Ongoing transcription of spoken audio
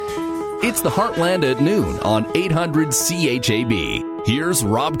It's the Heartland at noon on 800 CHAB. Here's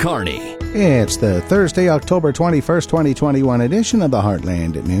Rob Carney. It's the Thursday, October 21st, 2021 edition of the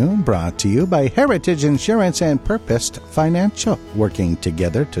Heartland at noon, brought to you by Heritage Insurance and Purposed Financial, working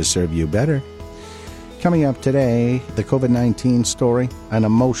together to serve you better. Coming up today, the COVID-19 story, an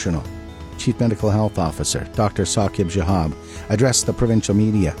emotional Chief Medical Health Officer, Dr. Saqib Jahab, addressed the provincial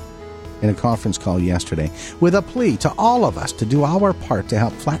media in a conference call yesterday with a plea to all of us to do our part to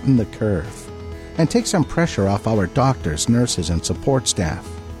help flatten the curve and take some pressure off our doctors, nurses, and support staff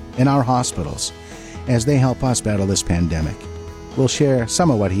in our hospitals as they help us battle this pandemic. We'll share some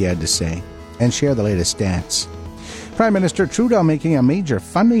of what he had to say and share the latest stats. Prime Minister Trudeau making a major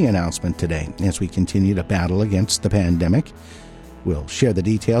funding announcement today as we continue to battle against the pandemic. We'll share the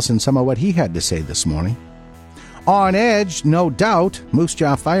details and some of what he had to say this morning. On edge, no doubt, Moose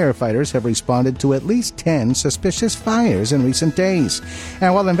Jaw firefighters have responded to at least 10 suspicious fires in recent days.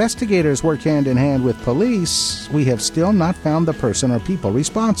 And while investigators work hand in hand with police, we have still not found the person or people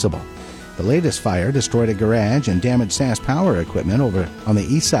responsible. The latest fire destroyed a garage and damaged SAS power equipment over on the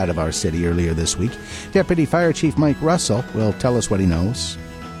east side of our city earlier this week. Deputy Fire Chief Mike Russell will tell us what he knows.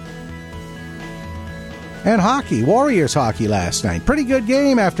 And hockey, Warriors hockey last night. Pretty good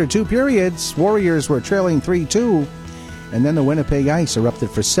game after two periods. Warriors were trailing 3-2, and then the Winnipeg Ice erupted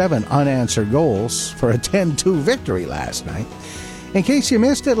for 7 unanswered goals for a 10-2 victory last night. In case you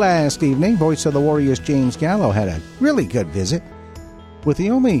missed it last evening, voice of the Warriors James Gallo had a really good visit with the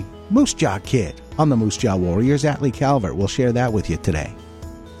only Moose Jaw kid on the Moose Jaw Warriors, Atlee Calvert. We'll share that with you today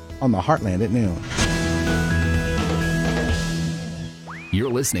on the Heartland at noon. You're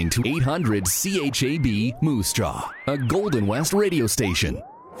listening to 800 CHAB Moose Jaw, a Golden West radio station.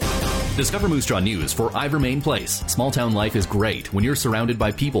 Discover Moose Jaw News for Ivermain Place. Small town life is great when you're surrounded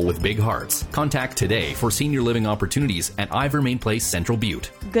by people with big hearts. Contact today for senior living opportunities at Ivermain Place, Central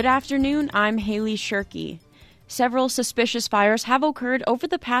Butte. Good afternoon, I'm Haley Shirky. Several suspicious fires have occurred over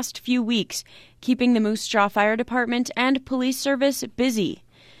the past few weeks, keeping the Moose Jaw Fire Department and police service busy.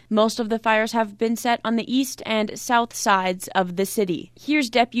 Most of the fires have been set on the east and south sides of the city. Here's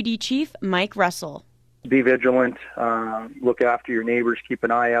Deputy Chief Mike Russell. Be vigilant, look after your neighbors, keep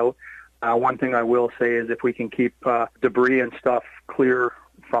an eye out. One thing I will say is if we can keep debris and stuff clear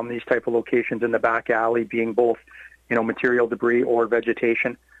from these type of locations in the back alley, being both, material debris or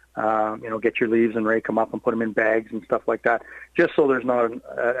vegetation, get your leaves and rake them up and put them in bags and stuff like that, just so there's not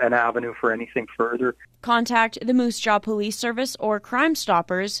an avenue for anything further. Contact the Moose Jaw Police Service or Crime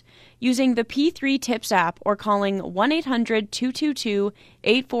Stoppers using the P3 Tips app or calling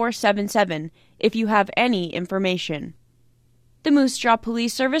 1-800-222-8477 if you have any information. The Moose Jaw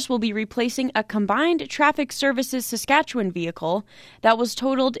Police Service will be replacing a combined Traffic Services Saskatchewan vehicle that was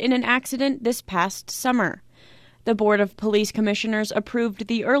totaled in an accident this past summer. The Board of Police Commissioners approved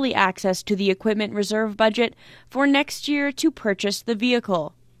the early access to the equipment reserve budget for next year to purchase the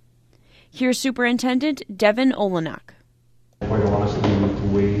vehicle. Here's Superintendent Devin Olenek. Quite honestly, with the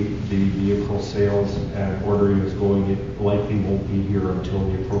way the vehicle sales and ordering is going, it likely won't be here until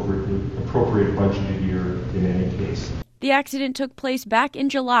the appropriate budgeted year in any case. The accident took place back in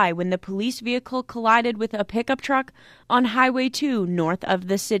July when the police vehicle collided with a pickup truck on Highway 2 north of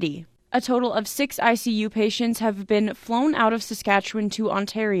the city. A total of 6 ICU patients have been flown out of Saskatchewan to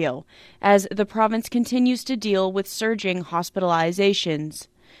Ontario as the province continues to deal with surging hospitalizations.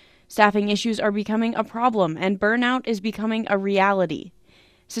 Staffing issues are becoming a problem and burnout is becoming a reality.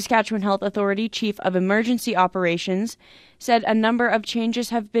 Saskatchewan Health Authority Chief of Emergency Operations said a number of changes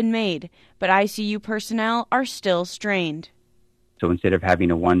have been made, but ICU personnel are still strained. So instead of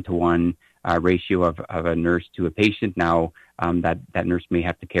having a one-to-one ratio of a nurse to a patient, now that nurse may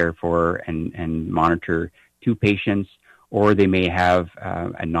have to care for and monitor 2 patients, or they may have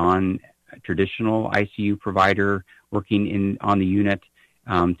a non-traditional ICU provider working on the unit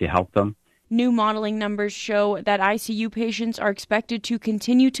to help them. New modeling numbers show that ICU patients are expected to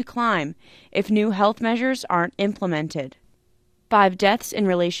continue to climb if new health measures aren't implemented. 5 deaths in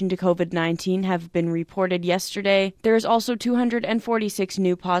relation to COVID-19 have been reported yesterday. There is also 246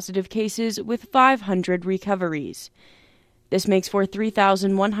 new positive cases with 500 recoveries. This makes for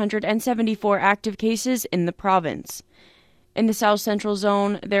 3,174 active cases in the province. In the South Central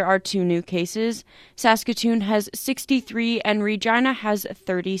Zone, there are 2 new cases. Saskatoon has 63 and Regina has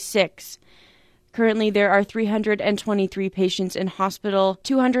 36. Currently, there are 323 patients in hospital,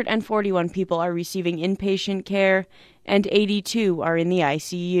 241 people are receiving inpatient care, and 82 are in the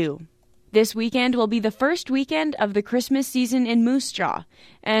ICU. This weekend will be the first weekend of the Christmas season in Moose Jaw,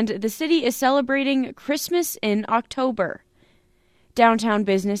 and the city is celebrating Christmas in October. Downtown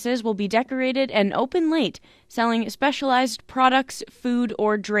businesses will be decorated and open late, selling specialized products, food,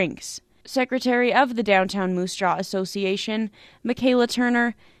 or drinks. Secretary of the Downtown Moose Jaw Association, Michaela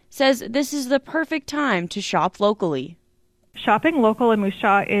Turner, says this is the perfect time to shop locally. Shopping local in Moose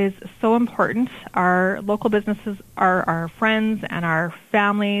Jaw is so important. Our local businesses are our friends and our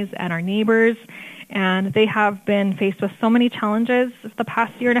families and our neighbors, and they have been faced with so many challenges the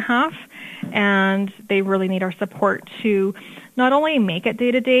past year and a half, and they really need our support to not only make it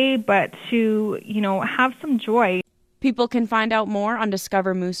day to day, but to, have some joy. People can find out more on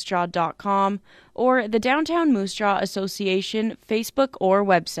discovermoosejaw.com or the Downtown Moose Jaw Association Facebook or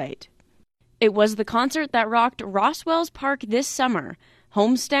website. It was the concert that rocked Roswell's Park this summer,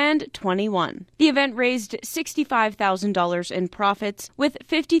 Homestand 21. The event raised $65,000 in profits, with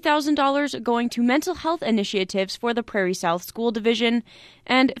 $50,000 going to mental health initiatives for the Prairie South School Division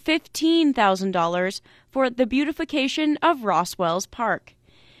and $15,000 for the beautification of Roswell's Park.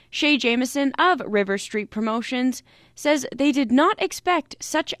 Shay Jameson of River Street Promotions says they did not expect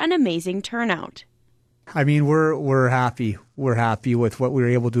such an amazing turnout. I mean, we're happy. We're happy with what we were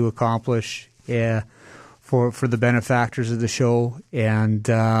able to accomplish for the benefactors of the show, and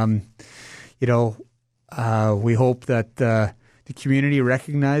we hope that the community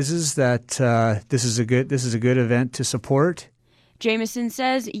recognizes that this is a good event to support. Jameson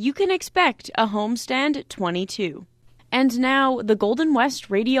says you can expect a Homestand 22. And now, the Golden West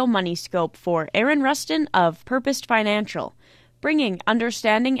Radio Money Scope for Aaron Rustin of Purposed Financial, bringing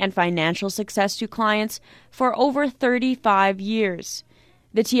understanding and financial success to clients for over 35 years.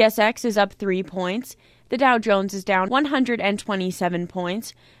 The TSX is up 3 points, the Dow Jones is down 127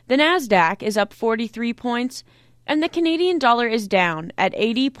 points, the NASDAQ is up 43 points, and the Canadian dollar is down at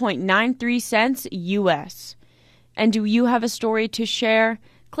 80.93 cents US. And do you have a story to share?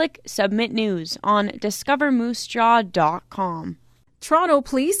 Click Submit News on discovermoosejaw.com. Toronto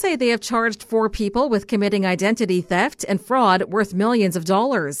police say they have charged 4 people with committing identity theft and fraud worth millions of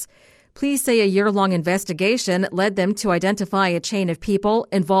dollars. Police say a year-long investigation led them to identify a chain of people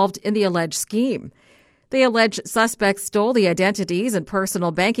involved in the alleged scheme. They allege suspects stole the identities and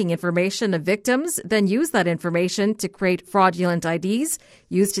personal banking information of victims, then used that information to create fraudulent IDs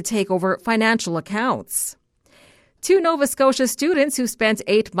used to take over financial accounts. 2 Nova Scotia students who spent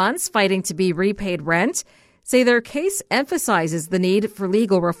 8 months fighting to be repaid rent say their case emphasizes the need for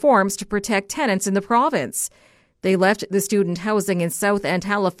legal reforms to protect tenants in the province. They left the student housing in South End,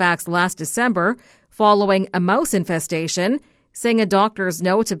 Halifax last December following a mouse infestation, saying a doctor's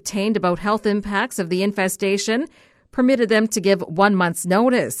note obtained about health impacts of the infestation permitted them to give 1 month's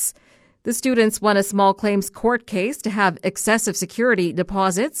notice. The students won a small claims court case to have excessive security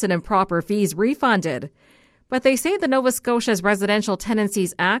deposits and improper fees refunded. But they say the Nova Scotia's Residential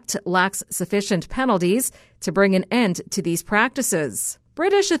Tenancies Act lacks sufficient penalties to bring an end to these practices.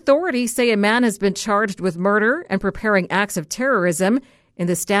 British authorities say a man has been charged with murder and preparing acts of terrorism in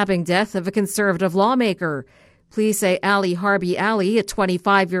the stabbing death of a Conservative lawmaker. Police say Ali Harbi Ali, a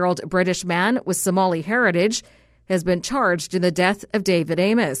 25-year-old British man with Somali heritage, has been charged in the death of David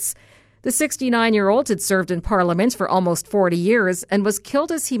Amos. The 69-year-old had served in Parliament for almost 40 years and was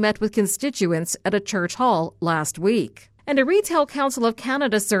killed as he met with constituents at a church hall last week. And a Retail Council of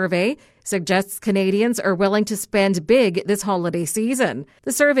Canada survey suggests Canadians are willing to spend big this holiday season.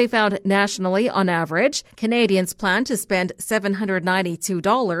 The survey found nationally, on average, Canadians plan to spend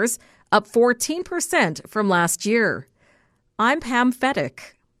 $792, up 14% from last year. I'm Pam Feddick.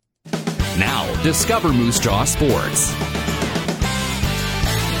 Now, discover Moose Jaw Sports.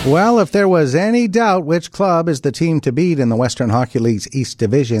 Well, if there was any doubt which club is the team to beat in the Western Hockey League's East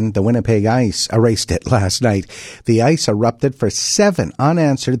Division, the Winnipeg Ice erased it last night. The Ice erupted for 7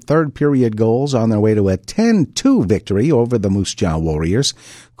 unanswered third-period goals on their way to a 10-2 victory over the Moose Jaw Warriors.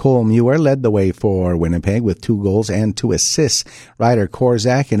 Cole Muir led the way for Winnipeg with 2 goals and 2 assists. Ryder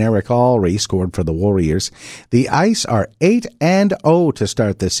Korzak and Eric Alry scored for the Warriors. The Ice are 8-0 to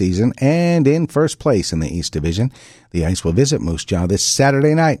start the season and in first place in the East Division. The Ice will visit Moose Jaw this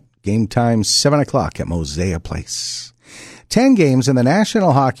Saturday night. Game time 7 o'clock at Mosaic Place. 10 games in the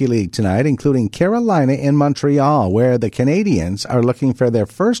National Hockey League tonight, including Carolina in Montreal, where the Canadiens are looking for their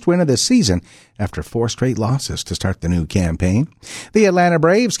first win of the season after 4 straight losses to start the new campaign. The Atlanta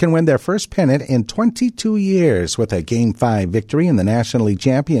Braves can win their first pennant in 22 years with a Game 5 victory in the National League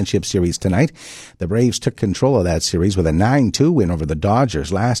Championship Series tonight. The Braves took control of that series with a 9-2 win over the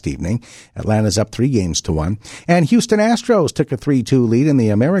Dodgers last evening. Atlanta's up 3-1. And Houston Astros took a 3-2 lead in the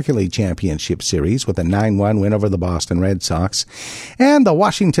American League Championship Series with a 9-1 win over the Boston Red Sox. And the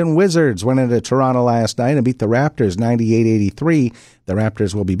Washington Wizards went into Toronto last night and beat the Raptors 98-83. The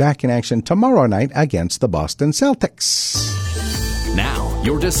Raptors will be back in action tomorrow night against the Boston Celtics. Now,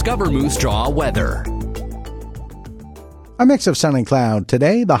 your Discover Moose Jaw weather. A mix of sun and cloud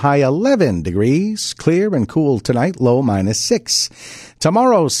today, the high 11 degrees. Clear and cool tonight, low -6.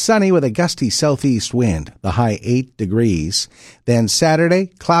 Tomorrow, sunny with a gusty southeast wind, the high 8 degrees. Then Saturday,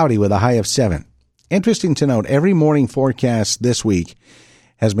 cloudy with a high of 7. Interesting to note, every morning forecast this week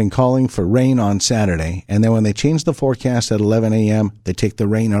has been calling for rain on Saturday, and then when they change the forecast at 11 a.m., they take the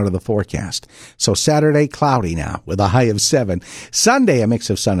rain out of the forecast. So Saturday, cloudy now with a high of 7. Sunday, a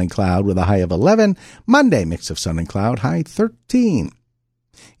mix of sun and cloud with a high of 11. Monday, mix of sun and cloud, high 13.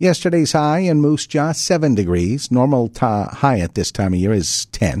 Yesterday's high in Moose Jaw, 7 degrees. Normal high at this time of year is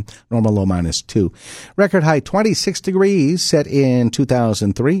 10. Normal low -2. Record high 26 degrees set in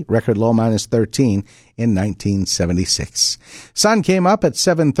 2003. Record low -13 in 1976. Sun came up at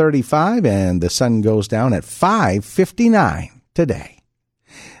 7:35 and the sun goes down at 5:59 today.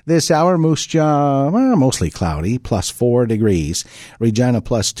 This hour, Moose Jaw, mostly cloudy, +4 degrees. Regina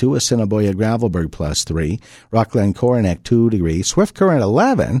 +2, Assiniboia Gravelbourg +3. Rockland Coronet 2 degrees. Swift Current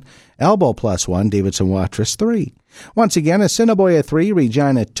 11. Elbow +1, Davidson Watrous 3. Once again, Assiniboia 3,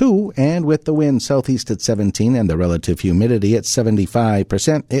 Regina 2, and with the wind southeast at 17 and the relative humidity at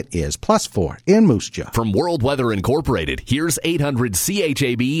 75%, it is +4 in Moose Jaw. From World Weather Incorporated, here's 800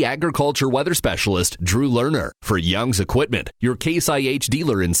 CHAB Agriculture Weather Specialist Drew Lerner for Young's Equipment, your Case IH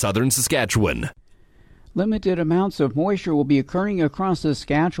dealer in southern Saskatchewan. Limited amounts of moisture will be occurring across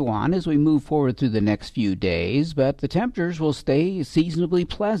Saskatchewan as we move forward through the next few days, but the temperatures will stay seasonably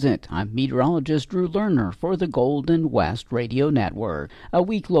pleasant. I'm meteorologist Drew Lerner for the Golden West Radio Network. A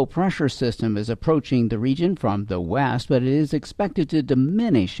weak low-pressure system is approaching the region from the west, but it is expected to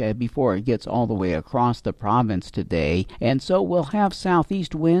diminish before it gets all the way across the province today, and so we'll have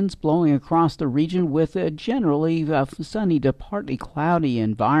southeast winds blowing across the region with a generally sunny to partly cloudy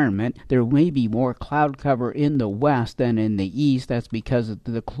environment. There may be more cloud cover in the west than in the east. That's because of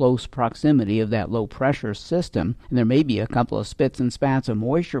the close proximity of that low pressure system, and there may be a couple of spits and spats of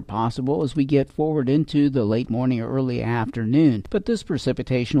moisture possible as we get forward into the late morning or early afternoon, but this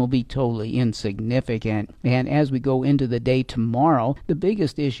precipitation will be totally insignificant. And as we go into the day tomorrow, the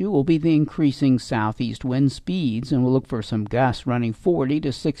biggest issue will be the increasing southeast wind speeds, and we'll look for some gusts running 40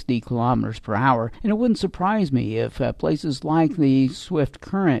 to 60 kilometers per hour. And it wouldn't surprise me if places like the Swift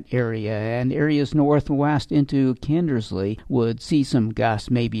Current area and areas northwest into Kindersley would see some gusts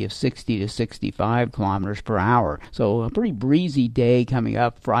maybe of 60 to 65 kilometers per hour. So a pretty breezy day coming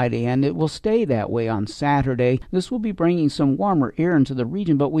up Friday, and it will stay that way on Saturday. This will be bringing some warmer air into the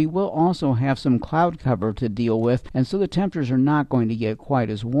region, but we will also have some cloud cover to deal with, and so the temperatures are not going to get quite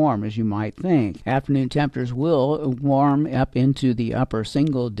as warm as you might think. Afternoon temperatures will warm up into the upper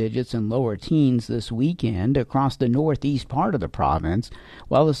single digits and lower teens this weekend across the northeast part of the province,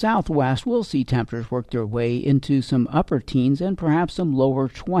 while the southwest will see temperatures work their way into some upper teens and perhaps some lower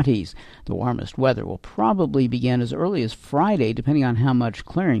 20s. The warmest weather will probably begin as early as Friday, depending on how much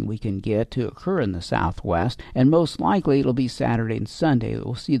clearing we can get to occur in the southwest, and most likely it'll be Saturday and Sunday that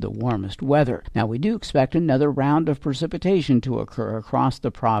we'll see the warmest weather. Now, we do expect another round of precipitation to occur across the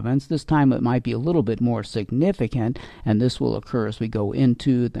province. This time it might be a little bit more significant, and this will occur as we go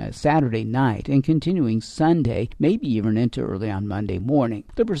into the Saturday night and continuing Sunday, maybe even into early on Monday morning.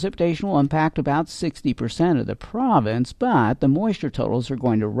 The precipitation will impact about 60% of the province, but the moisture totals are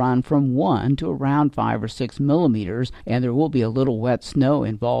going to run from 1 to around 5 or 6 millimeters, and there will be a little wet snow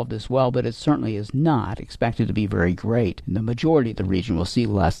involved as well, but it certainly is not expected to be very great. The majority of the region will see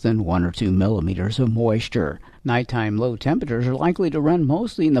less than 1 or 2 millimeters of moisture. Nighttime low temperatures are likely to run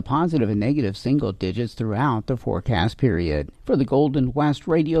mostly in the positive and negative single digits throughout the forecast period. For the Golden West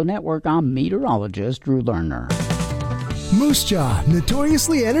Radio Network, I'm meteorologist Drew Lerner. Moose Jaw,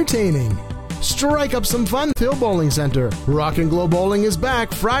 notoriously entertaining. Strike up some fun, Hill Bowling Center. Rock and Glow Bowling is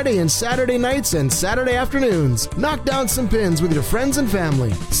back Friday and Saturday nights and Saturday afternoons. Knock down some pins with your friends and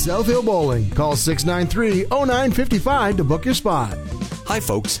family. South Hill Bowling. Call 693-0955 to book your spot. Hi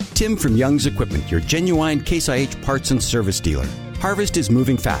folks, Tim from Young's Equipment, your genuine Case IH parts and service dealer. Harvest is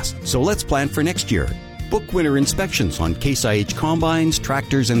moving fast, so let's plan for next year. Book winter inspections on Case IH combines,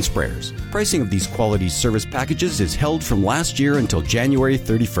 tractors, and sprayers. Pricing of these quality service packages is held from last year until January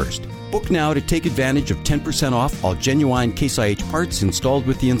 31st. Book now to take advantage of 10% off all genuine Case IH parts installed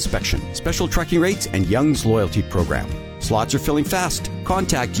with the inspection, special trucking rates, and Young's loyalty program. Slots are filling fast.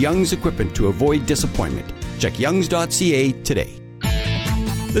 Contact Young's Equipment to avoid disappointment. Check youngs.ca today.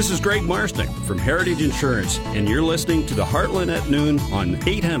 This is Greg Marsnick from Heritage Insurance, and you're listening to the Heartland at Noon on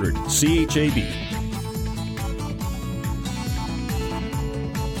 800 CHAB.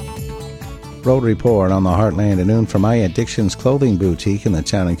 Road Report on the Heartland at Noon from My Addictions Clothing Boutique in the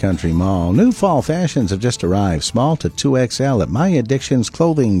Town and Country Mall. New fall fashions have just arrived, small to 2XL at My Addictions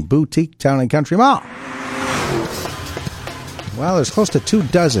Clothing Boutique, Town and Country Mall. Well, there's close to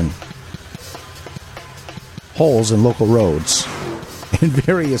 24 holes in local roads in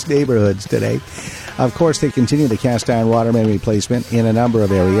various neighborhoods today. Of course, they continue the cast iron water main replacement in a number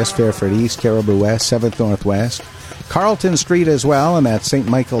of areas: Fairford East, Caribou West, 7th Northwest, Carlton Street as well, and that St.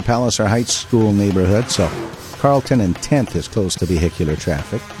 Michael Palliser Heights School neighborhood. So Carlton and 10th is closed to vehicular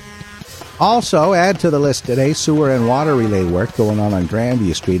traffic. Also, add to the list today, sewer and water relay work going on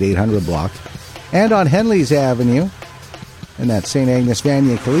Grandview Street, 800 block, and on Henleys Avenue in that St. Agnes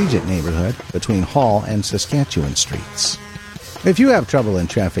Vanier Collegiate neighborhood between Hall and Saskatchewan streets. If you have trouble in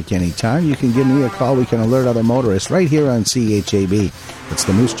traffic anytime, you can give me a call. We can alert other motorists right here on CHAB. It's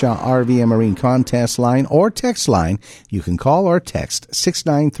the Moose Jaw RV and Marine Contest line or text line. You can call or text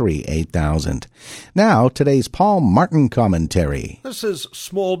 693-8000. Now, today's Paul Martin commentary. This is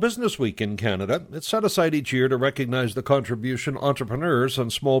Small Business Week in Canada. It's set aside each year to recognize the contribution entrepreneurs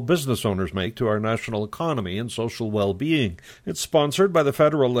and small business owners make to our national economy and social well-being. It's sponsored by the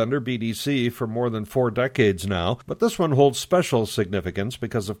federal lender BDC for more than 4 decades now, but this one holds special significance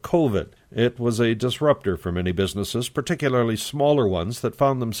because of COVID. It was a disruptor for many businesses, particularly smaller ones that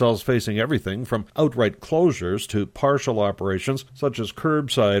found themselves facing everything from outright closures to partial operations such as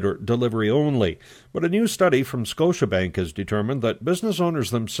curbside or delivery only. But a new study from Scotiabank has determined that business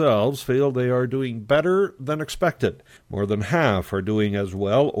owners themselves feel they are doing better than expected. More than half are doing as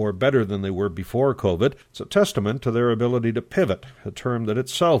well or better than they were before COVID. It's a testament to their ability to pivot, a term that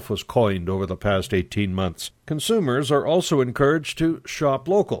itself was coined over the past 18 months. Consumers are also encouraged to shop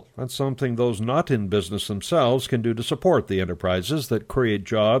local. That's something those not in business themselves can do to support the enterprises that create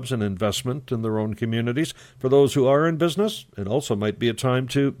jobs and investment in their own communities. For those who are in business, it also might be a time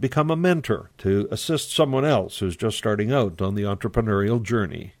to become a mentor, to assist someone else who's just starting out on the entrepreneurial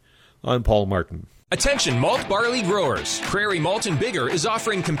journey. I'm Paul Martin. Attention malt barley growers. Prairie Malt and Bigger is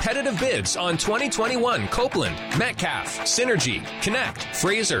offering competitive bids on 2021 Copeland, Metcalf, Synergy, Connect,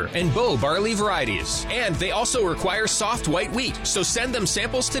 Fraser, and Bow barley varieties. And they also require soft white wheat, so send them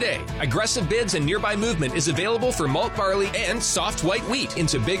samples today. Aggressive bids and nearby movement is available for malt barley and soft white wheat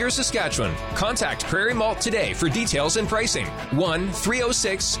into Bigger, Saskatchewan. Contact Prairie Malt today for details and pricing.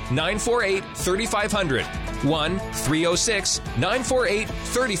 1-306-948-3500.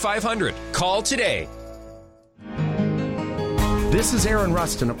 1-306-948-3500. Call today. This is Aaron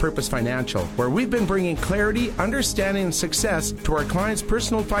Rustin of Purpose Financial, where we've been bringing clarity, understanding, and success to our clients'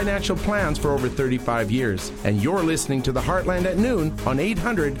 personal financial plans for over 35 years. And you're listening to the Heartland at Noon on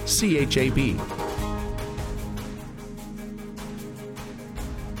 800 CHAB.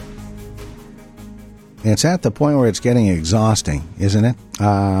 It's at the point where it's getting exhausting, isn't it?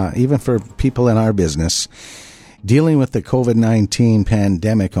 Even for people in our business, dealing with the COVID-19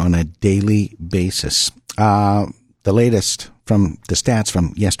 pandemic on a daily basis. The latest from the stats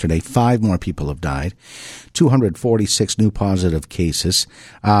from yesterday, 5 more people have died, 246 new positive cases.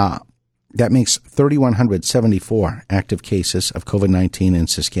 That makes 3,174 active cases of COVID-19 in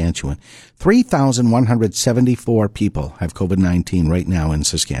Saskatchewan. 3,174 people have COVID-19 right now in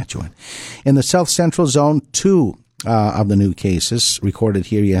Saskatchewan. In the South Central Zone, 2 of the new cases recorded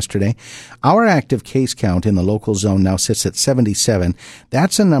here yesterday. Our active case count in the local zone now sits at 77.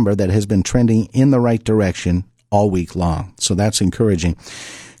 That's a number that has been trending in the right direction all week long. So that's encouraging.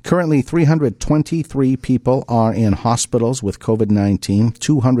 Currently, 323 people are in hospitals with COVID-19,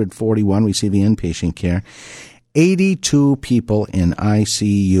 241 receiving inpatient care, 82 people in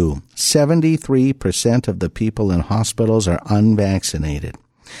ICU. 73% of the people in hospitals are unvaccinated.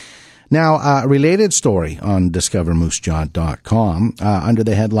 Now, a related story on discovermoosejaw.com under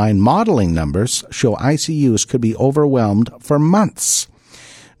the headline, Modeling Numbers Show ICUs Could Be Overwhelmed for Months.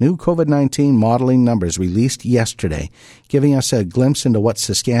 New COVID-19 modeling numbers released yesterday, giving us a glimpse into what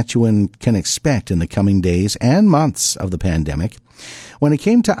Saskatchewan can expect in the coming days and months of the pandemic. When it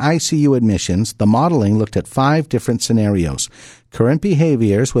came to ICU admissions, the modeling looked at 5 different scenarios. Current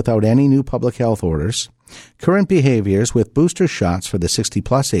behaviors without any new public health orders, current behaviors with booster shots for the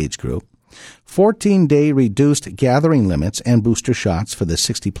 60-plus age group, 14-day reduced gathering limits and booster shots for the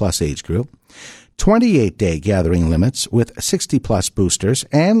 60-plus age group, 28-day gathering limits with 60-plus boosters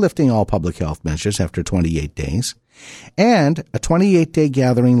and lifting all public health measures after 28 days, and a 28-day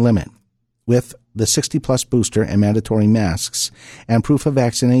gathering limit with the 60-plus booster and mandatory masks and proof of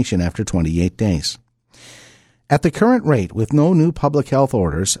vaccination after 28 days. At the current rate, with no new public health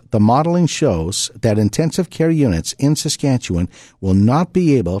orders, the modeling shows that intensive care units in Saskatchewan will not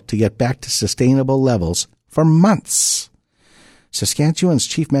be able to get back to sustainable levels for months. Saskatchewan's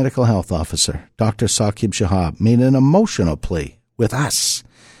Chief Medical Health Officer, Dr. Saqib Shahab, made an emotional plea with us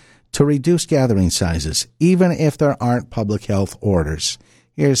to reduce gathering sizes, even if there aren't public health orders.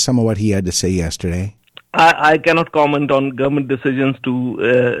 Here's some of what he had to say yesterday. I cannot comment on government decisions to,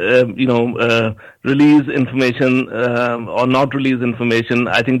 release information or not release information.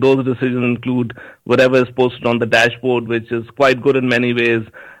 I think those decisions include whatever is posted on the dashboard, which is quite good in many ways.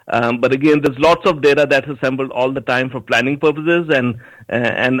 But again, there's lots of data that's assembled all the time for planning purposes, and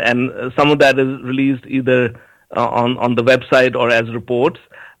some of that is released either on the website or as reports.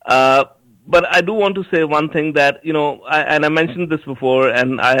 But I do want to say one thing that, I mentioned this before,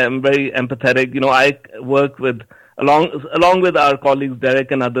 and I am very empathetic. I work along with our colleagues,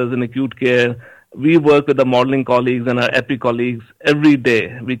 Derek and others in acute care. We work with the modeling colleagues and our epi colleagues every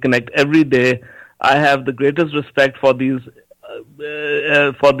day. We connect every day. I have the greatest respect for these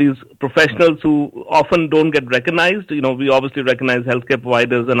professionals who often don't get recognized. We obviously recognize healthcare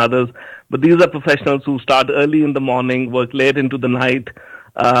providers and others, but these are professionals who start early in the morning, work late into the night,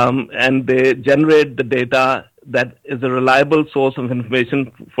 and they generate the data that is a reliable source of information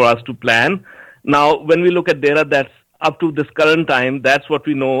for us to plan. Now, when we look at data that's up to this current time, that's what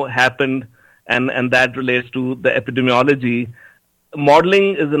we know happened, and that relates to the epidemiology.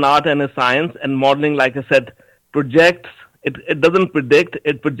 Modeling is an art and a science, and modeling, like I said, projects. It doesn't predict.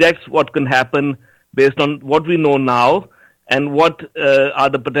 It projects what can happen based on what we know now and what are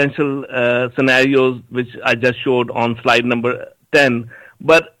the potential scenarios which I just showed on slide number 10.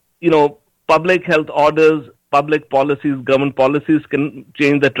 But, public health orders, public policies, government policies can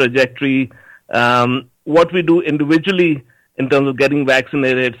change the trajectory. What we do individually in terms of getting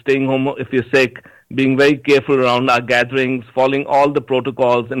vaccinated, staying home if you're sick, being very careful around our gatherings, following all the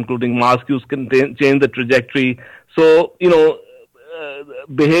protocols, including mask use, can change the trajectory. So,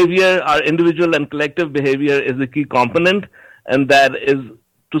 behavior, our individual and collective behavior is a key component, and that is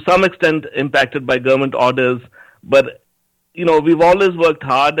to some extent impacted by government orders. But, we've always worked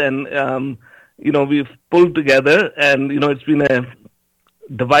hard, and, we've pulled together, and, it's been a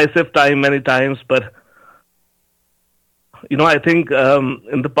divisive time many times. But, I think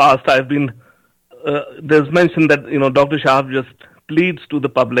in the past I've been, there's mention that, Dr. Shah just pleads to the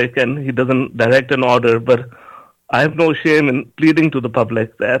public and he doesn't direct an order, but I have no shame in pleading to the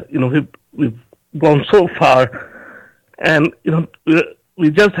public that, we've gone so far, and, we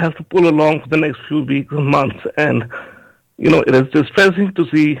just have to pull along for the next few weeks and months. And, it is distressing to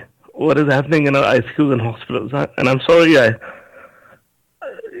see what is happening in our ICUs and hospitals. And I'm sorry,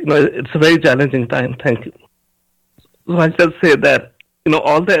 it's a very challenging time. Thank you. So I just say that,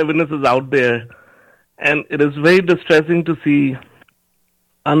 all the evidence is out there, and it is very distressing to see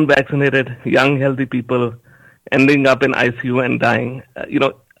unvaccinated, young, healthy people ending up in ICU and dying.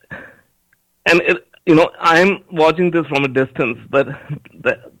 I'm watching this from a distance, but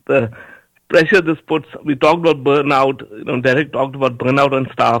the pressure this puts, we talked about burnout, Derek talked about burnout on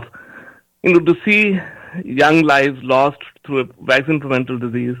staff, to see young lives lost through a vaccine-preventable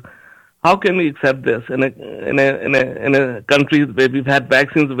disease. How can we accept this in a country where we've had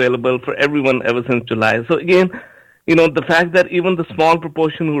vaccines available for everyone ever since July? So again, the fact that even the small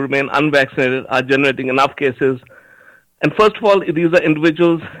proportion who remain unvaccinated are generating enough cases. And first of all, these are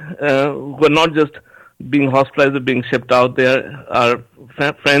individuals who are not just being hospitalized or being shipped out. There are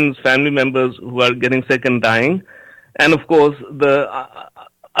friends, family members who are getting sick and dying. And of course, the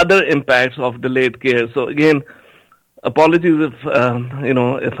other impacts of delayed care. So again, apologies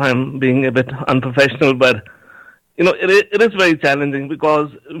if I'm being a bit unprofessional, but it is very challenging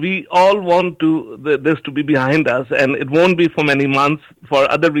because we all want this to be behind us, and it won't be for many months for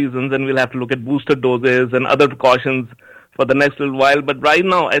other reasons, and we'll have to look at booster doses and other precautions for the next little while. But right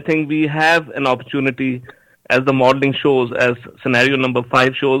now, I think we have an opportunity, as the modeling shows, as scenario number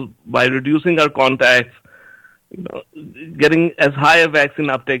 5 shows, by reducing our contacts, getting as high a vaccine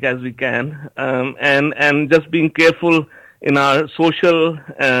uptake as we can, and just being careful in our social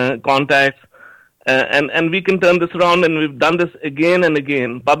contacts, and we can turn this around, and we've done this again and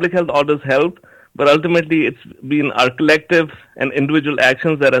again. Public health orders help, but ultimately it's been our collective and individual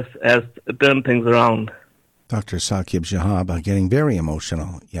actions that has turned things around. Dr. Saqib Shahab getting very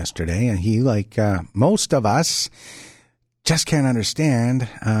emotional yesterday, and he, like most of us, just can't understand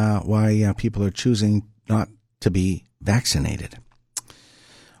why people are choosing not to be vaccinated.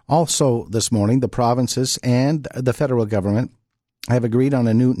 Also this morning, the provinces and the federal government have agreed on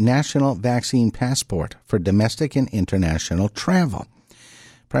a new national vaccine passport for domestic and international travel.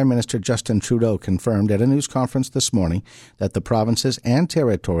 Prime Minister Justin Trudeau confirmed at a news conference this morning that the provinces and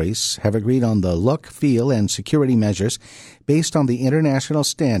territories have agreed on the look, feel, and security measures based on the international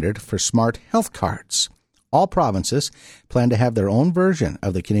standard for smart health cards. All provinces plan to have their own version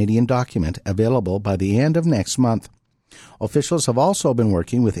of the Canadian document available by the end of next month. Officials have also been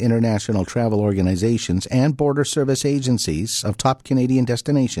working with international travel organizations and border service agencies of top Canadian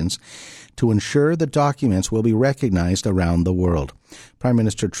destinations to ensure the documents will be recognized around the world. Prime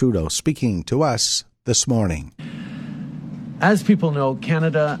Minister Trudeau speaking to us this morning. As people know,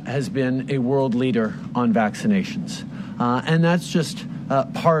 Canada has been a world leader on vaccinations. And that's just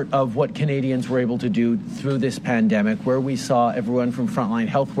part of what Canadians were able to do through this pandemic, where we saw everyone from frontline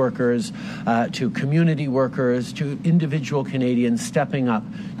health workers to community workers to individual Canadians stepping up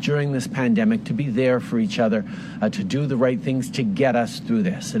during this pandemic to be there for each other, to do the right things to get us through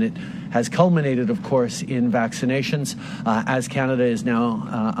this. And it has culminated, of course, in vaccinations, as Canada is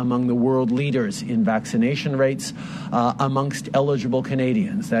now among the world leaders in vaccination rates amongst eligible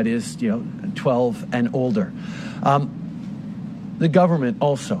Canadians, that is, 12 and older. The government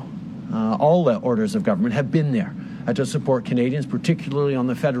also, all the orders of government have been there to support Canadians, particularly on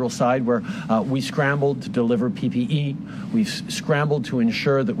the federal side, where we scrambled to deliver PPE. We've scrambled to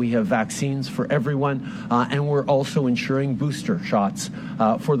ensure that we have vaccines for everyone, and we're also ensuring booster shots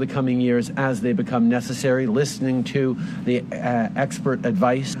for the coming years as they become necessary, listening to the expert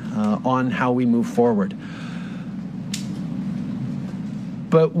advice on how we move forward.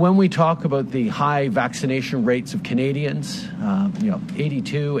 But when we talk about the high vaccination rates of Canadians,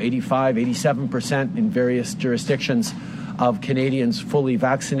 82, 85, 87% in various jurisdictions of Canadians fully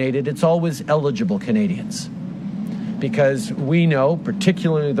vaccinated, it's always eligible Canadians. Because we know,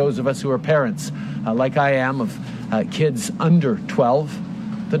 particularly those of us who are parents, like I am, of kids under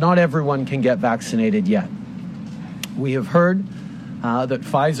 12, that not everyone can get vaccinated yet. We have heard that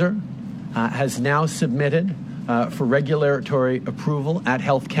Pfizer has now submitted for regulatory approval at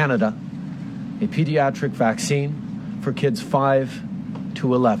Health Canada, a pediatric vaccine for kids 5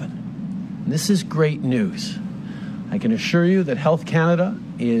 to 11. And this is great news. I can assure you that Health Canada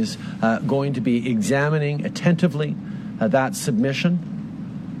is going to be examining attentively that submission.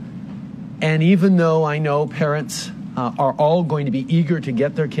 And even though I know parents are all going to be eager to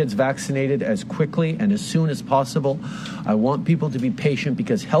get their kids vaccinated as quickly and as soon as possible, I want people to be patient,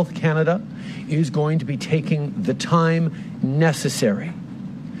 because Health Canada is going to be taking the time necessary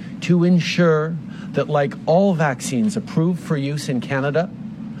to ensure that, like all vaccines approved for use in Canada,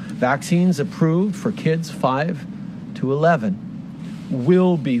 vaccines approved for kids 5 to 11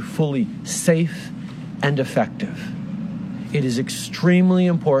 will be fully safe and effective. It is extremely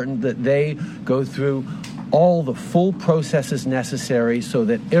important that they go through all the full processes necessary so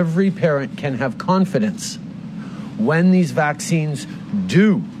that every parent can have confidence when these vaccines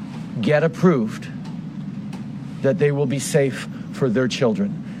do get approved that they will be safe for their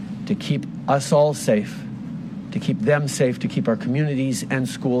children, to keep us all safe, to keep them safe, to keep our communities and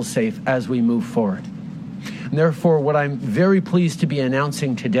schools safe as we move forward. And therefore, what I'm very pleased to be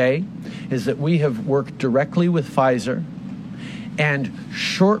announcing today is that we have worked directly with Pfizer, and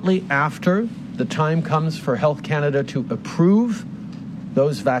shortly after the time comes for Health Canada to approve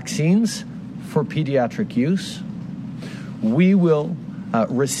those vaccines for pediatric use, we will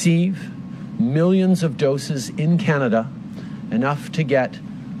receive millions of doses in Canada, enough to get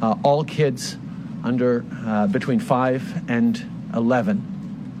all kids under between 5 and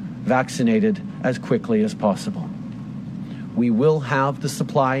 11 vaccinated as quickly as possible. We will have the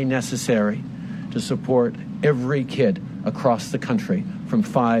supply necessary to support every kid across the country from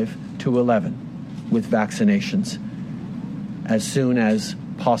 5 to 11 with vaccinations as soon as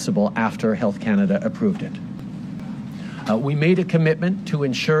possible after Health Canada approved it. We made a commitment to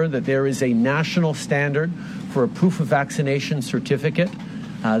ensure that there is a national standard for a proof of vaccination certificate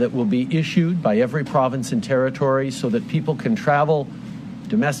that will be issued by every province and territory so that people can travel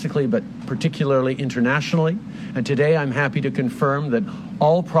domestically but particularly internationally. And today I'm happy to confirm that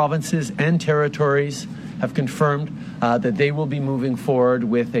all provinces and territories have confirmed that they will be moving forward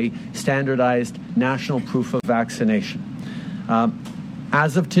with a standardized national proof of vaccination.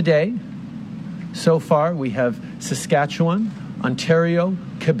 As of today, so far, we have Saskatchewan, Ontario,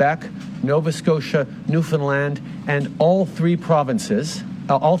 Quebec, Nova Scotia, Newfoundland, and all three provinces,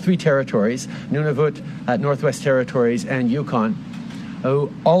 all three territories, Nunavut, Northwest Territories, and Yukon,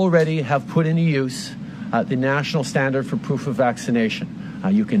 who already have put into use the national standard for proof of vaccination.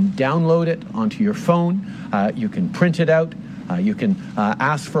 You can download it onto your phone, you can print it out, you can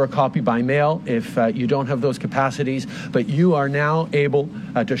ask for a copy by mail if you don't have those capacities, but you are now able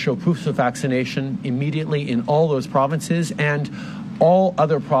to show proofs of vaccination immediately in all those provinces, and all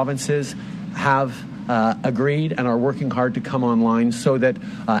other provinces have agreed and are working hard to come online so that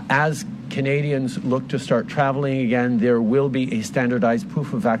as Canadians look to start traveling again, there will be a standardized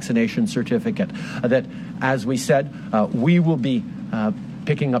proof of vaccination certificate that, as we said, we will be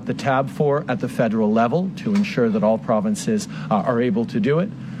picking up the tab for at the federal level to ensure that all provinces are able to do it.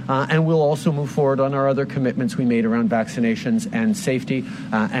 And we'll also move forward on our other commitments we made around vaccinations and safety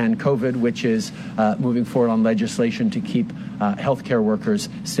and COVID, which is moving forward on legislation to keep healthcare workers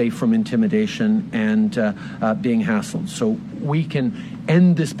safe from intimidation and being hassled. So we can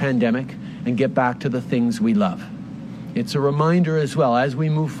end this pandemic and get back to the things we love. It's a reminder as well, as we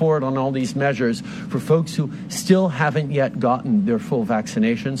move forward on all these measures, for folks who still haven't yet gotten their full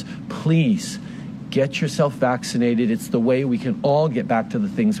vaccinations, please get yourself vaccinated. It's the way we can all get back to the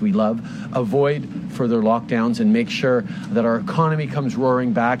things we love, avoid further lockdowns, and make sure that our economy comes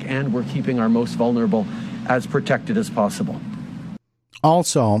roaring back and we're keeping our most vulnerable as protected as possible.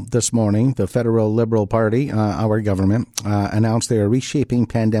 Also, this morning, the federal Liberal Party, our government, announced they are reshaping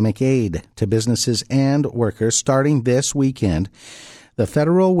pandemic aid to businesses and workers starting this weekend. The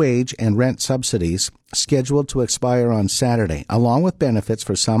federal wage and rent subsidies scheduled to expire on Saturday, along with benefits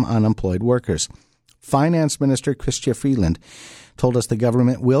for some unemployed workers. Finance Minister Chrystia Freeland told us the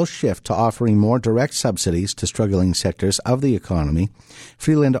government will shift to offering more direct subsidies to struggling sectors of the economy.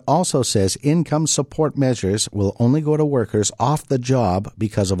 Freeland also says income support measures will only go to workers off the job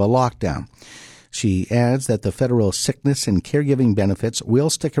because of a lockdown. She adds that the federal sickness and caregiving benefits will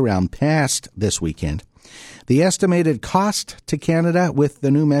stick around past this weekend. The estimated cost to Canada with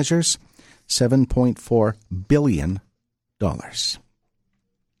the new measures, $7.4 billion.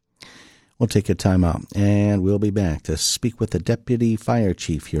 We'll take a time out, and we'll be back to speak with the Deputy Fire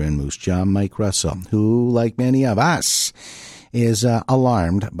Chief here in Moose Jaw, Mike Russell, who, like many of us, is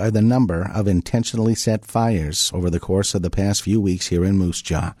alarmed by the number of intentionally set fires over the course of the past few weeks here in Moose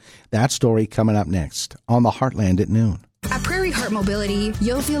Jaw. That story coming up next on the Heartland at noon. At Prairie Heart Mobility,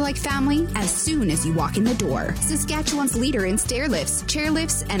 you'll feel like family as soon as you walk in the door. Saskatchewan's leader in stair lifts, chair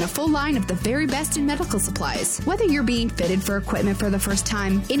lifts, and a full line of the very best in medical supplies. Whether you're being fitted for equipment for the first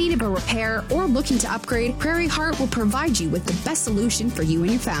time, in need of a repair, or looking to upgrade, Prairie Heart will provide you with the best solution for you and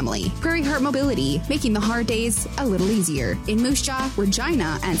your family. Prairie Heart Mobility, making the hard days a little easier. In Moose Jaw,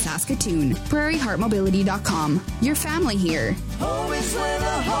 Regina, and Saskatoon. PrairieHeartMobility.com. Your family here. Home is where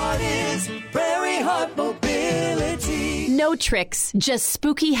the heart is. Prairie Heart Mobility. No tricks, just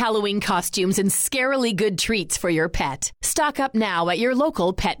spooky Halloween costumes and scarily good treats for your pet. Stock up now at your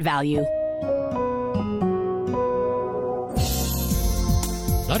local Pet Value.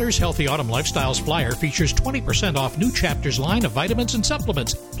 Nutter's Healthy Autumn Lifestyles flyer features 20% off new Chapters line of vitamins and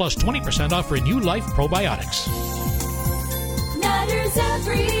supplements, plus 20% off Renew Life probiotics. Nutter's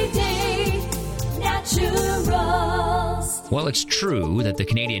Everyday Naturals. While it's true that the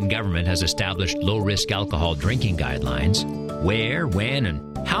Canadian government has established low-risk alcohol drinking guidelines, where, when,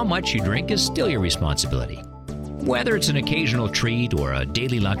 and how much you drink is still your responsibility. Whether it's an occasional treat or a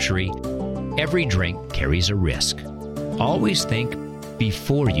daily luxury, every drink carries a risk. Always think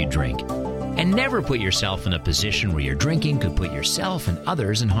before you drink, and never put yourself in a position where your drinking could put yourself and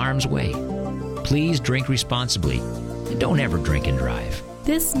others in harm's way. Please drink responsibly, and don't ever drink and drive.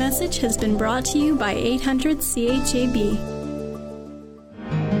 This message has been brought to you by 800 CHAB.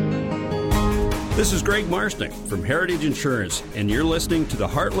 This is Greg Marsnick from Heritage Insurance, and you're listening to the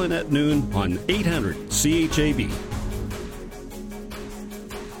Heartland at Noon on 800 CHAB.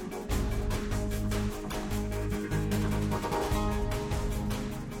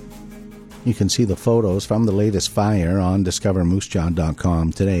 You can see the photos from the latest fire on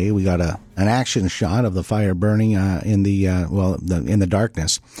discovermoosejaw.com today. We got an action shot of the fire burning in the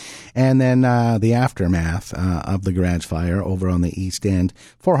darkness, and then the aftermath of the garage fire over on the east end,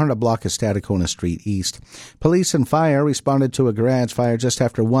 400 block of Stadacona Street East. Police and fire responded to a garage fire just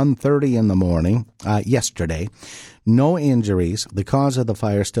after 1:30 in the morning yesterday. No injuries. The cause of the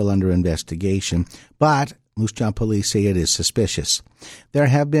fire still under investigation, but Moose Jaw police say it is suspicious. There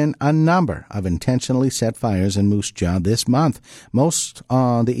have been a number of intentionally set fires in Moose Jaw this month, most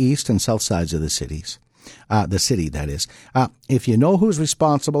on the east and south sides of the city, that is. If you know who's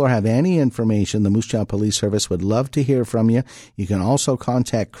responsible or have any information, the Moose Jaw Police Service would love to hear from you. You can also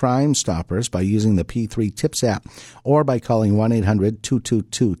contact Crime Stoppers by using the P3 Tips app or by calling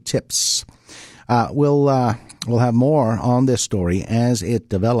 1-800-222-TIPS. We'll have more on this story as it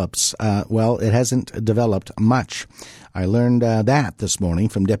develops. It hasn't developed much. I learned that this morning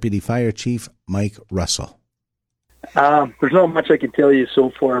from Deputy Fire Chief Mike Russell. There's not much I can tell you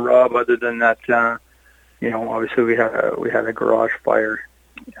so far, Rob, other than that, obviously we had a garage fire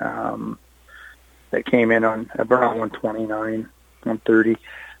that came in on around 1:29, 1:30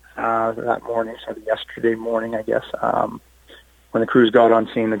 that morning, so yesterday morning, I guess. When the crews got on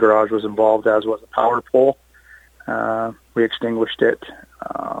scene, the garage was involved, as was the power pole. We extinguished it,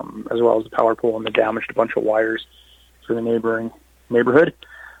 as well as the power pole, and damaged a bunch of wires for the neighboring neighborhood.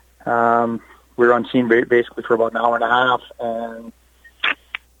 We were on scene basically for about an hour and a half, and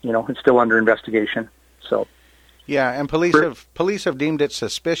it's still under investigation. So. Yeah, and police have deemed it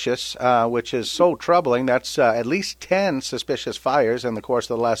suspicious, which is so troubling. That's at least 10 suspicious fires in the course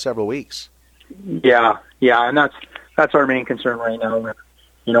of the last several weeks. Yeah, and that's our main concern right now.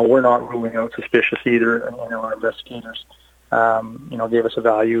 We're not ruling out suspicious either. Our investigators, gave us a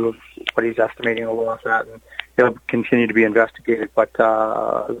value of what he's estimating the loss at, and it'll continue to be investigated. But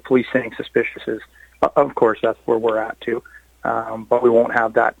the police saying suspicious is, of course, that's where we're at too. But we won't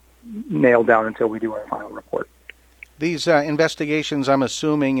have that nailed down until we do our final report. These investigations, I'm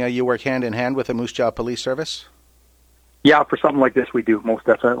assuming you work hand in hand with the Moose Jaw Police Service? Yeah, for something like this we do, most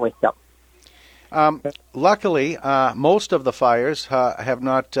definitely, yeah. Luckily, most of the fires have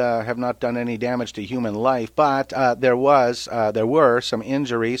not done any damage to human life, but there were some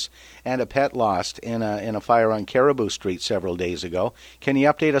injuries and a pet lost in a fire on Caribou Street several days ago. Can you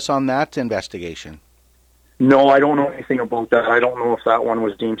update us on that investigation? No, I don't know anything about that. I don't know if that one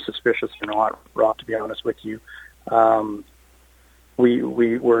was deemed suspicious or not, Rob, to be honest with you.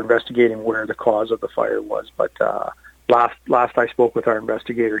 We were investigating where the cause of the fire was, but last I spoke with our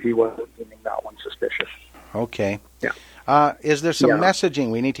investigator, he wasn't deeming that one suspicious. Okay. Yeah. Is there some messaging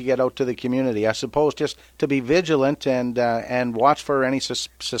we need to get out to the community? I suppose just to be vigilant and watch for any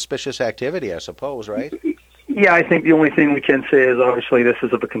suspicious activity, I suppose, right? Yeah, I think the only thing we can say is obviously this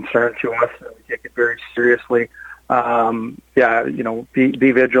is of a concern to us, and we take it very seriously.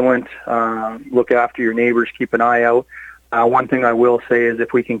 Be vigilant, look after your neighbors, keep an eye out. One thing I will say is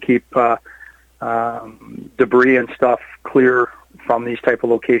if we can keep debris and stuff clear from these type of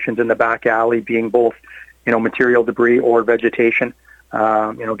locations in the back alley, being both, material debris or vegetation,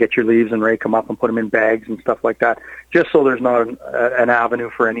 get your leaves and rake them up and put them in bags and stuff like that, just so there's not an avenue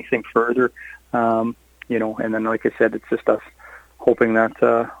for anything further. And then, like I said, it's just us hoping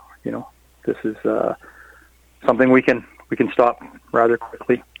that, this is something we can stop rather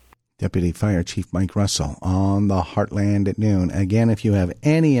quickly. Deputy Fire Chief Mike Russell on the Heartland at noon. Again, if you have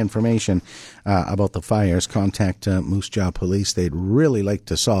any information about the fires, contact Moose Jaw Police. They'd really like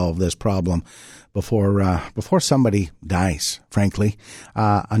to solve this problem before somebody dies, frankly.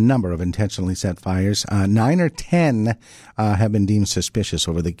 A number of intentionally set fires, 9 or 10, have been deemed suspicious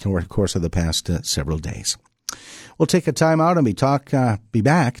over the course of the past several days. We'll take a time out and be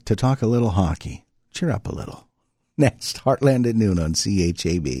back to talk a little hockey. Cheer up a little. Next, Heartland at noon on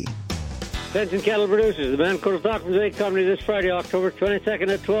CHAB. Attention cattle producers, the Mancourt Stockman's Egg Company this Friday, October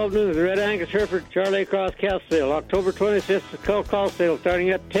 22nd at 12 noon. The Red Angus Hereford Charolais Cross Calf Sale. October 25th, the Cull Call Sale starting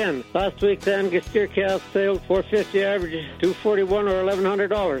at 10. Last week's Angus Steer Calf Sale, $450 average, $241 or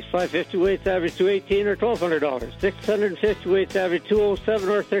 $1,100. $550 weights average, $218 or $1,200. $650 weights average, $207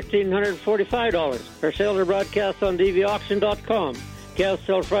 or $1,345. Our sales are broadcast on dvauction.com. Calf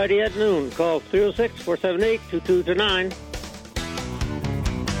sale Friday at noon. Call 306-478-2229.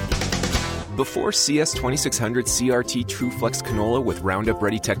 Before CS 2600 CRT TrueFlex canola with Roundup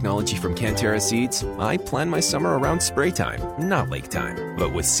Ready technology from Canterra Seeds, I planned my summer around spray time, not lake time.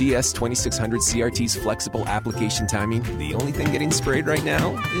 But with CS 2600 CRT's flexible application timing, the only thing getting sprayed right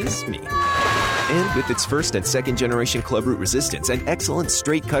now is me. And with its first and second generation clubroot resistance and excellent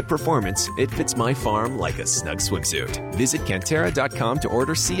straight cut performance, it fits my farm like a snug swimsuit. Visit Canterra.com to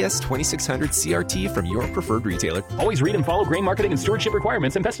order CS 2600 CRT from your preferred retailer. Always read and follow grain marketing and stewardship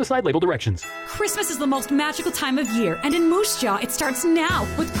requirements and pesticide label directions. Christmas is the most magical time of year, and in Moose Jaw, it starts now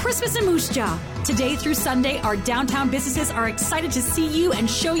with Christmas in Moose Jaw. Today through Sunday, our downtown businesses are excited to see you and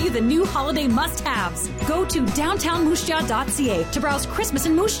show you the new holiday must-haves. Go to downtownmoosejaw.ca to browse Christmas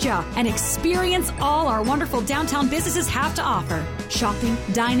in Moose Jaw and experience all our wonderful downtown businesses have to offer. Shopping,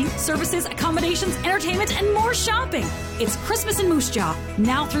 dining, services, accommodations, entertainment, and more shopping. It's Christmas in Moose Jaw,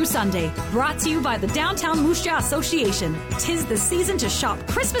 now through Sunday. Brought to you by the Downtown Moose Jaw Association. 'Tis the season to shop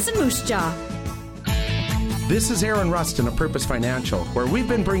Christmas in Moose Jaw. This is Aaron Rustin of Purpose Financial, where we've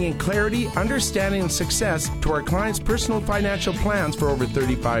been bringing clarity, understanding, and success to our clients' personal financial plans for over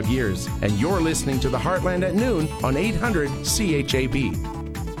 35 years. And you're listening to the Heartland at noon on 800 CHAB.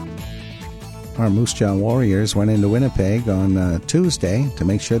 Our Moose Jaw Warriors went into Winnipeg on Tuesday to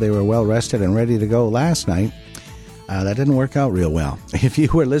make sure they were well rested and ready to go last night. That didn't work out real well. If you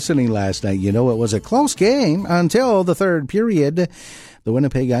were listening last night, you know it was a close game until the third period. The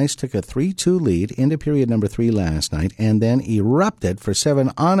Winnipeg Ice took a 3-2 lead into period number 3 last night and then erupted for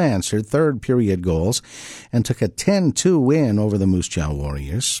 7 unanswered third-period goals and took a 10-2 win over the Moose Jaw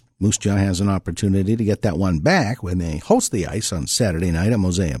Warriors. Moose Jaw has an opportunity to get that one back when they host the Ice on Saturday night at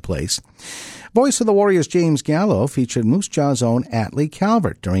Mosaic Place. Voice of the Warriors James Gallo featured Moose Jaw's own Atlee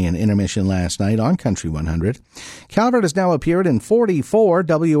Calvert during an intermission last night on Country 100. Calvert has now appeared in 44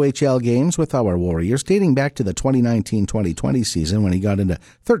 WHL games with our Warriors, dating back to the 2019-2020 season when he got into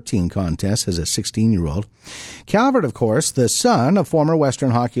 13 contests as a 16-year-old. Calvert, of course, the son of former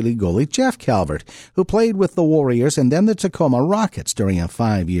Western Hockey League goalie Jeff Calvert, who played with the Warriors and then the Tacoma Rockets during a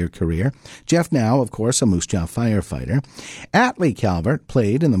 5-year career. Jeff now, of course, a Moose Jaw firefighter. Atlee Calvert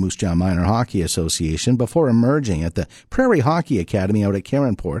played in the Moose Jaw Minor Hockey Association before emerging at the Prairie Hockey Academy out at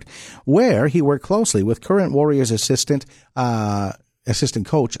Caronport, where he worked closely with current Warriors assistant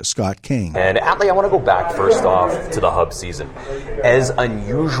coach Scott King. And Atlee, I want to go back first off to the Hub season. As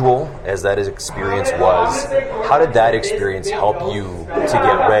unusual as that experience was, how did that experience help you to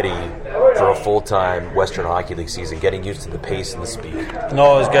get ready for a full-time Western Hockey League season, getting used to the pace and the speed?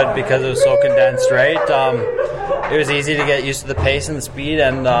 No, it was good because it was so condensed, right? It was easy to get used to the pace and the speed,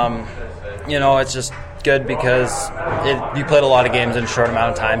 and it's just good because you played a lot of games in a short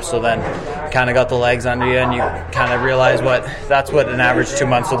amount of time, so then kind of got the legs under you and you kind of realize that's what an average 2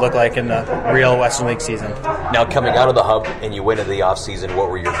 months would look like in the real Western League season. Now, coming out of the Hub and you went into the off-season, what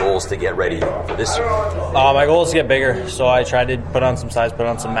were your goals to get ready for this year? My goal is to get bigger, so I tried to put on some size, put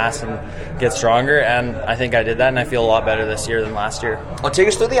on some mass, and get stronger, and I think I did that, and I feel a lot better this year than last year. Take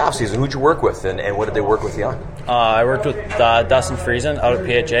us through the off-season. Who'd you work with, and what did they work with you on? I worked with Dustin Friesen out at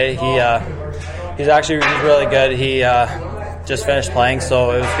PHA. He's really good. He just finished playing,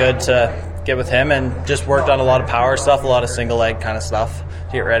 so it was good to get with him and just worked on a lot of power stuff, a lot of single leg kind of stuff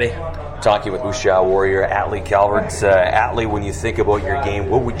to get ready. Talking with Moose Jaw Warrior Atlee Calvert. Atlee, when you think about your game,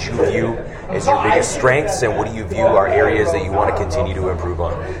 what would you view as your biggest strengths, and what do you view are areas that you want to continue to improve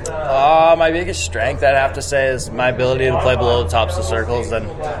on? My biggest strength, I'd have to say, is my ability to play below the tops of circles and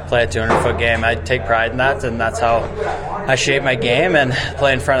play a 200-foot game. I take pride in that, and that's how I shape my game and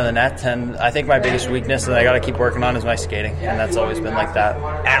play in front of the net. And I think my biggest weakness that I got to keep working on is my skating, and that's always been like that.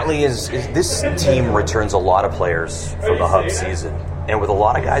 Atlee, this team returns a lot of players from the Hub season. And with a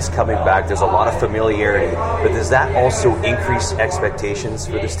lot of guys coming back, there's a lot of familiarity. But does that also increase expectations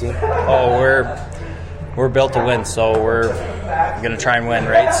for this team? Oh, we're built to win, so we're going to try and win,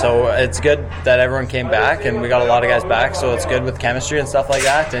 right? So it's good that everyone came back, and we got a lot of guys back, so it's good with chemistry and stuff like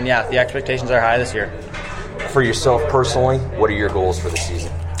that. And, yeah, the expectations are high this year. For yourself personally, what are your goals for the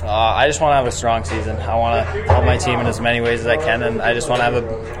season? I just want to have a strong season. I want to help my team in as many ways as I can, and I just want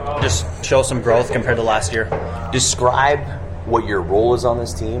to just show some growth compared to last year. Describe what your role is on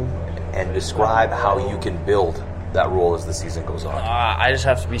this team, and describe how you can build that role as the season goes on. I just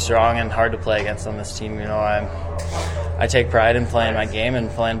have to be strong and hard to play against on this team. I take pride in playing my game and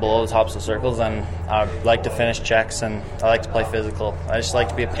playing below the tops of circles, and I like to finish checks, and I like to play physical. I just like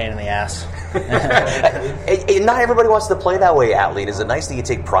to be a pain in the ass. Not everybody wants to play that way, Atlee. Is it nice that you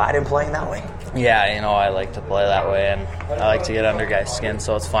take pride in playing that way? Yeah, I like to play that way, and I like to get under guys' skin,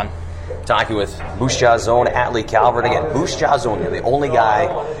 so it's fun. Talking with Moose Jaw's own Atlee Calvert. Again, Moose Jaw's own, you're the only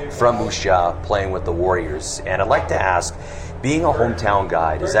guy from Moose Jaw playing with the Warriors. And I'd like to ask, being a hometown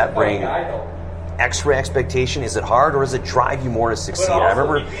guy, does that bring extra expectation? Is it hard, or does it drive you more to succeed? I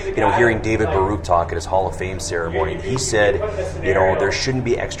remember, hearing David Baruch talk at his Hall of Fame ceremony. He said, there shouldn't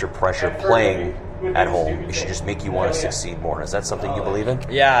be extra pressure playing at home. It should just make you want to succeed more. Is that something you believe in?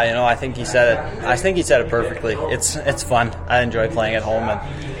 Yeah, I think he said it. I think he said it perfectly. It's fun. I enjoy playing at home, and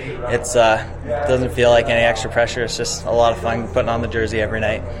it doesn't feel like any extra pressure. It's just a lot of fun putting on the jersey every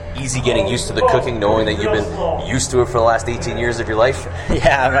night. Easy getting used to the cooking, knowing that you've been used to it for the last 18 years of your life?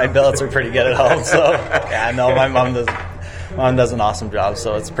 Yeah, my billets are pretty good at home, so yeah, no, my mom does an awesome job,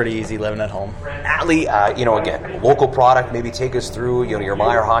 so it's pretty easy living at home. Atlee, again, local product, maybe take us through, your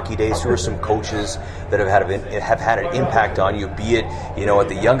minor hockey days. Who are some coaches that have had an impact on you, be it, at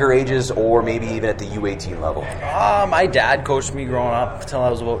the younger ages or maybe even at the U18 level? My dad coached me growing up until I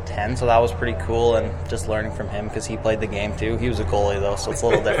was about 10, so that was pretty cool, and just learning from him because he played the game too. He was a goalie though, so it's a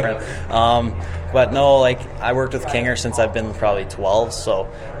little different. But no, I worked with Kinger since I've been probably 12, so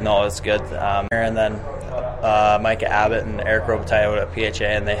no, it's good. And then Micah Abbott and Eric Robitaille at PHA,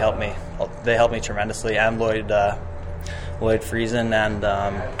 and they helped me tremendously, and Lloyd Friesen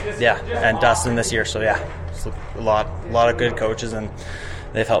and Dustin this year. So yeah, it's a lot of good coaches, and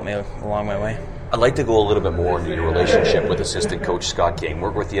they've helped me along my way. I'd like to go a little bit more into your relationship with assistant coach Scott King.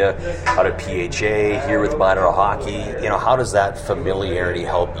 Work with you out at PHA, here with minor hockey. How does that familiarity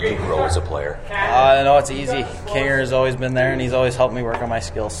help you grow as a player? No, it's easy. Kinger has always been there, and he's always helped me work on my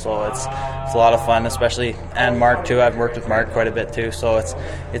skills. So it's a lot of fun, especially, and Mark too. I've worked with Mark quite a bit too. So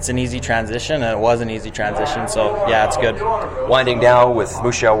it's an easy transition, and it was an easy transition. So yeah, it's good. Winding down with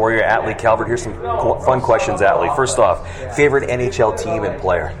Moose Jaw Warrior Atlee Calvert. Here's some fun questions, Atlee. First off, favorite NHL team and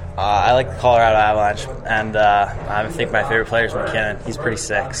player? I like the Colorado Avalanche, and I think my favorite player is McKinnon. He's pretty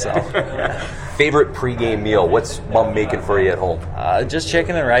sick. So yeah. Favorite pregame meal? What's mom making for you at home? Just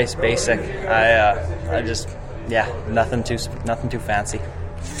chicken and rice, basic. Nothing too fancy.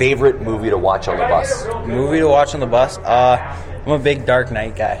 Favorite movie to watch on the bus? Movie to watch on the bus? I'm a big Dark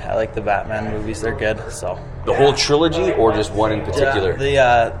Knight guy. I like the Batman movies. They're good. So the whole trilogy, or just one in particular?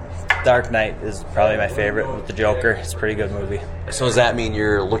 The Dark Knight is probably my favorite with the Joker. It's a pretty good movie. So does that mean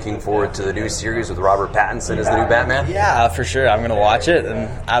you're looking forward to the new series with Robert Pattinson as the new Batman? Yeah, for sure. I'm going to watch it, and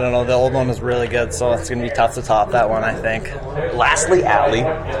I don't know, the old one was really good, so it's going to be tough to top that one, I think. Lastly, Atlee,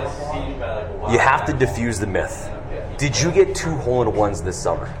 you have to diffuse the myth. Did you get 2 hole-in-ones this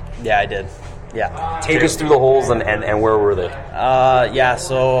summer? Yeah, I did. Yeah. Take us through the holes and where were they?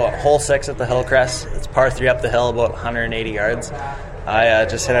 So hole 6 at the Hillcrest. It's par 3 up the hill, about 180 yards. I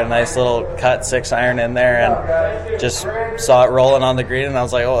just hit a nice little cut 6-iron in there and just saw it rolling on the green, and I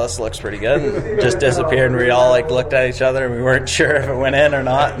was like, oh, this looks pretty good. And it just disappeared, and we all looked at each other, and we weren't sure if it went in or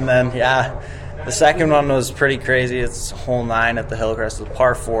not. And then, the second one was pretty crazy. It's hole 9 at the Hillcrest. It's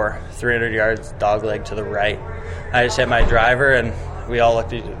par 4, 300 yards, dogleg to the right. I just hit my driver, and we all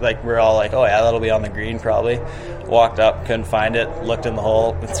looked at, we're all like, oh yeah, that'll be on the green probably. Walked up, couldn't find it, looked in the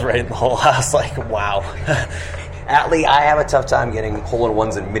hole, it's right in the hole. I was like, wow. Atlee, I have a tough time getting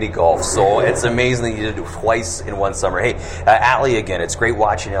hole-in-ones in mini-golf, so it's amazing that you did it twice in one summer. Hey, Atlee, again, it's great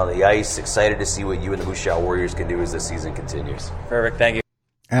watching you on the ice. Excited to see what you and the Moose Jaw Warriors can do as this season continues. Perfect, thank you.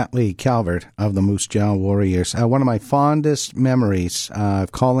 Atlee Calvert of the Moose Jaw Warriors. One of my fondest memories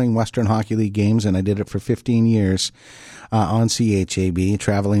of calling Western Hockey League games, and I did it for 15 years on CHAB,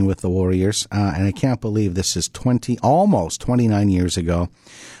 traveling with the Warriors, and I can't believe this is almost 29 years ago.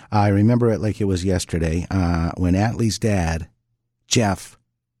 I remember it like it was yesterday when Atlee's dad, Jeff,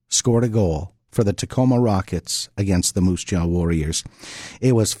 scored a goal for the Tacoma Rockets against the Moose Jaw Warriors.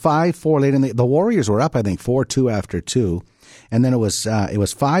 It was 5-4 late in the Warriors were up, I think, 4-2 after 2. And then it was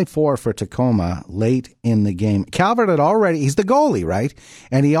 5-4 for Tacoma late in the game. Calvert he's the goalie, right?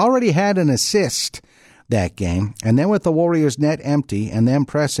 And he already had an assist that game. And then with the Warriors net empty and them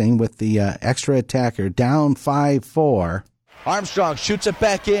pressing with the extra attacker down 5-4. Armstrong shoots it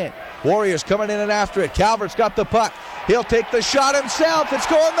back in. Warriors coming in and after it. Calvert's got the puck. He'll take the shot himself. It's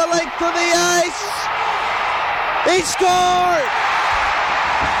going the length of the ice. He scored!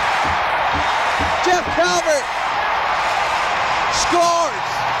 Jeff Calvert scores!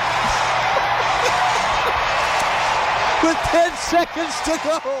 With 10 seconds to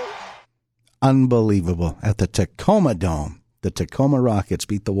go. Unbelievable. At the Tacoma Dome. The Tacoma Rockets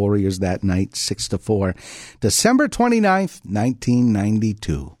beat the Warriors that night 6-4. December 29th,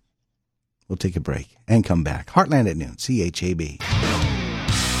 1992. We'll take a break and come back. Heartland at Noon, CHAB.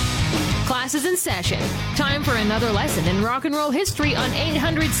 Class is in session. Time for another lesson in rock and roll history on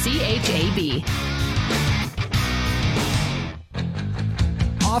 800 CHAB.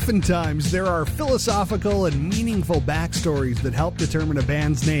 Oftentimes, there are philosophical and meaningful backstories that help determine a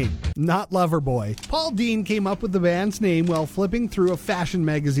band's name. Not Loverboy. Paul Dean came up with the band's name while flipping through a fashion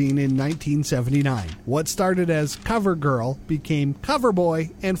magazine in 1979. What started as Cover Girl became Cover Boy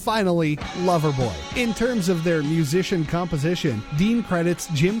and finally Loverboy. In terms of their musician composition, Dean credits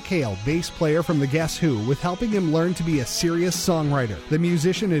Jim Cale, bass player from the Guess Who, with helping him learn to be a serious songwriter. The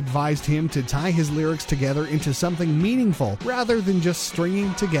musician advised him to tie his lyrics together into something meaningful rather than just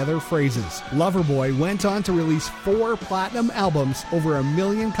stringing together phrases. Loverboy went on to release 4 platinum albums, over 1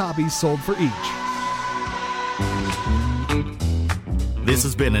 million copies sold for each. This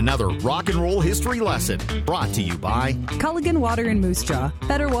has been another rock and roll history lesson brought to you by Culligan Water in Moose Jaw.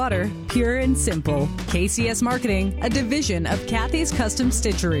 Better water, pure and simple. KCS Marketing, a division of Kathy's Custom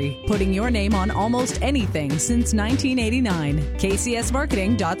Stitchery, putting your name on almost anything since 1989.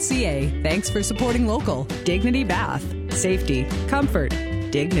 KCSmarketing.ca. Thanks for supporting local. Dignity Bath. Safety. Comfort.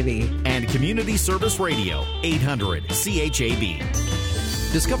 Dignity. And Community Service Radio, 800 CHAB.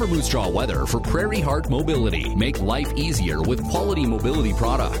 Discover Moose Jaw weather for Prairie Heart Mobility. Make life easier with quality mobility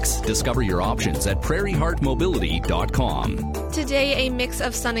products. Discover your options at prairieheartmobility.com. Today, a mix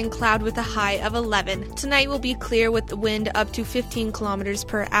of sun and cloud with a high of 11. Tonight will be clear with the wind up to 15 kilometers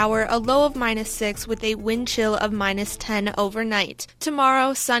per hour, a low of -6 with a wind chill of -10 overnight.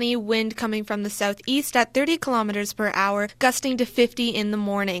 Tomorrow, sunny, wind coming from the southeast at 30 kilometers per hour, gusting to 50 in the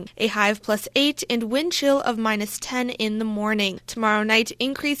morning. A high of +8 and wind chill of -10 in the morning. Tomorrow night,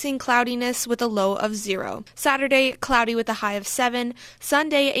 increasing cloudiness with a low of 0. Saturday, cloudy with a high of 7.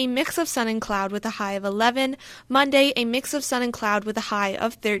 Sunday, a mix of sun and cloud with a high of 11. Monday, a mix of sun and cloud with a high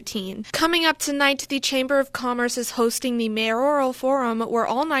of 13. Coming up tonight, the Chamber of Commerce is hosting the Mayoral Forum, where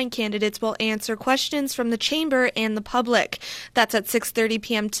all 9 candidates will answer questions from the Chamber and the public. That's at 6:30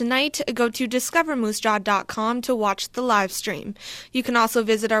 p.m. tonight. Go to discovermoosejaw.com to watch the live stream. You can also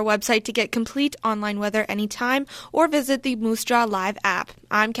visit our website to get complete online weather anytime, or visit the Moose Jaw Live app.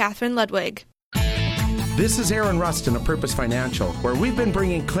 I'm Catherine Ludwig. This is Aaron Rustin of Purpose Financial, where we've been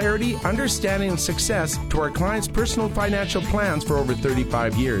bringing clarity, understanding, and success to our clients' personal financial plans for over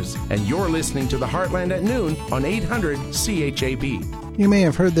 35 years. And you're listening to the Heartland at Noon on 800 CHAB. You may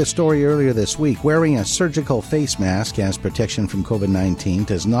have heard this story earlier this week. Wearing a surgical face mask as protection from COVID-19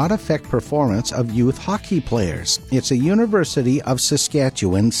 does not affect performance of youth hockey players. It's a University of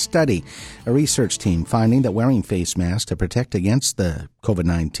Saskatchewan study. A research team finding that wearing face masks to protect against the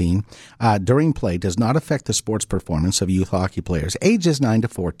COVID-19 during play does not affect the sports performance of youth hockey players ages 9 to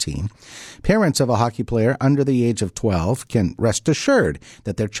 14. Parents of a hockey player under the age of 12 can rest assured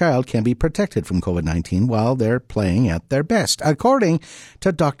that their child can be protected from COVID-19 while they're playing at their best, according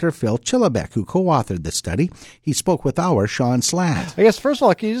to Dr. Phil Chillibeck, who co-authored the study. He spoke with our Sean Slatt. I guess, first of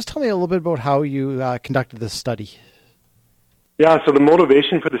all, can you just tell me a little bit about how you conducted this study? Yeah, so the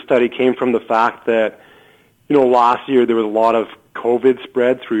motivation for the study came from the fact that, last year there was a lot of COVID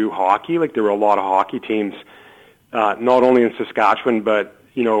spread through hockey. Like, there were a lot of hockey teams, not only in Saskatchewan, but,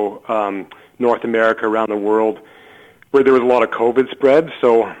 North America, around the world, where there was a lot of COVID spread.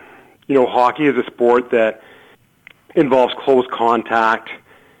 So, hockey is a sport that involves close contact.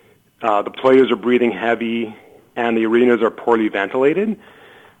 The players are breathing heavy, and the arenas are poorly ventilated.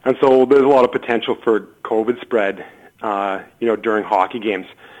 And so there's a lot of potential for COVID spread, during hockey games.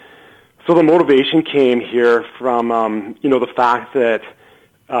 So the motivation came here from, the fact that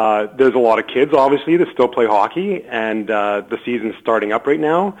there's a lot of kids, obviously, that still play hockey, and the season's starting up right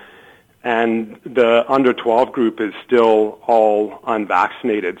now. And the under-12 group is still all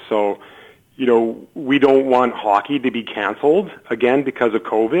unvaccinated. So, we don't want hockey to be canceled again because of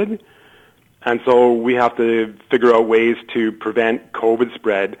COVID. And so we have to figure out ways to prevent COVID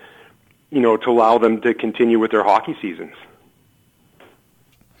spread, to allow them to continue with their hockey seasons.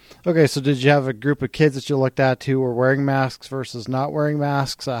 Okay, so did you have a group of kids that you looked at who were wearing masks versus not wearing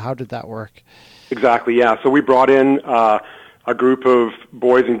masks? How did that work? Exactly, yeah. So we brought in a group of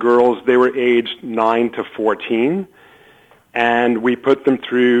boys and girls. They were aged 9 to 14. And we put them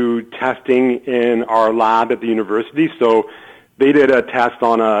through testing in our lab at the university. So they did a test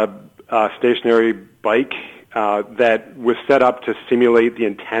on a stationary bike that was set up to simulate the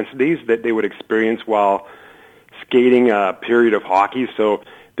intensities that they would experience while skating a period of hockey. So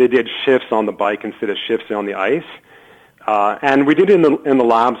they did shifts on the bike instead of shifts on the ice. And we did it in the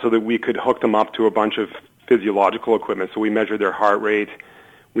lab so that we could hook them up to a bunch of physiological equipment. So we measured their heart rate.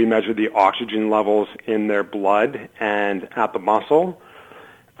 We measured the oxygen levels in their blood and at the muscle.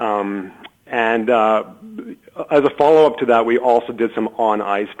 And as a follow-up to that, we also did some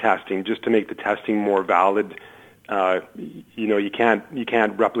on-ice testing just to make the testing more valid. You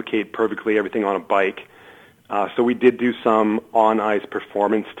can't replicate perfectly everything on a bike. So we did do some on-ice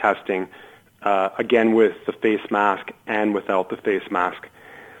performance testing, again with the face mask and without the face mask.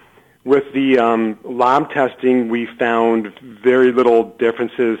 With the lab testing, we found very little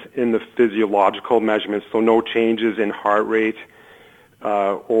differences in the physiological measurements, so no changes in heart rate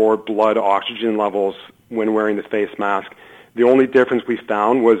or blood oxygen levels when wearing the face mask. The only difference we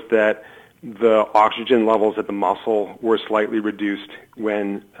found was that the oxygen levels at the muscle were slightly reduced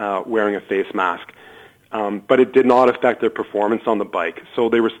when wearing a face mask. But it did not affect their performance on the bike, so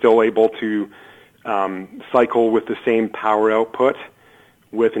they were still able to cycle with the same power output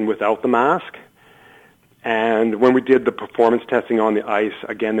with and without the mask. And when we did the performance testing on the ice,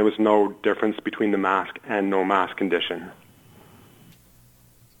 again, there was no difference between the mask and no mask condition.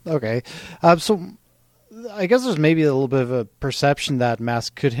 Okay. So I guess there's maybe a little bit of a perception that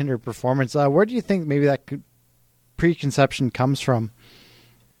masks could hinder performance. Where do you think maybe that preconception comes from?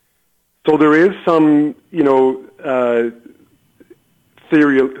 So there is some,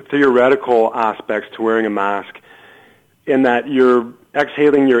 theoretical aspects to wearing a mask, in that you're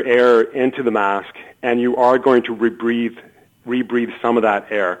exhaling your air into the mask, and you are going to rebreathe some of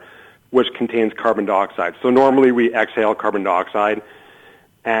that air, which contains carbon dioxide. So normally we exhale carbon dioxide,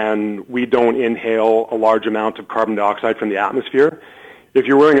 and we don't inhale a large amount of carbon dioxide from the atmosphere. If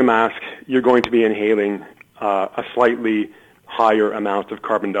you're wearing a mask, you're going to be inhaling a slightly higher amount of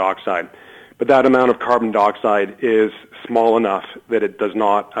carbon dioxide. But that amount of carbon dioxide is small enough that it does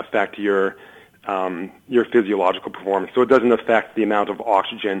not affect your physiological performance. So it doesn't affect the amount of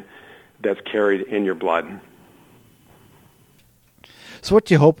oxygen that's carried in your blood. So what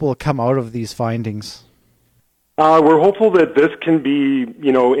do you hope will come out of these findings? We're hopeful that this can be,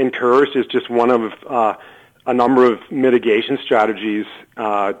 encouraged as just one of a number of mitigation strategies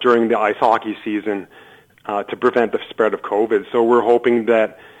during the ice hockey season to prevent the spread of COVID. So we're hoping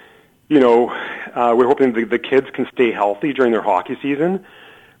that, the kids can stay healthy during their hockey season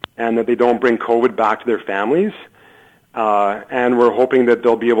and that they don't bring COVID back to their families. And we're hoping that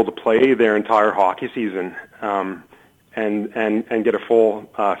they'll be able to play their entire hockey season and get a full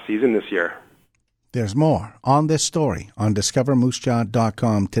season this year. There's more on this story on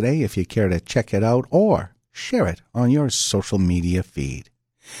discovermoosejaw.com today if you care to check it out or share it on your social media feed.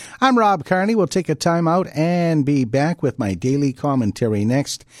 I'm Rob Carney. We'll take a time out and be back with my daily commentary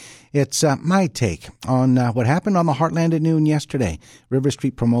next. It's my take on what happened on the Heartland at noon yesterday. River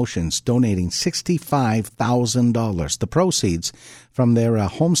Street Promotions donating $65,000, the proceeds from their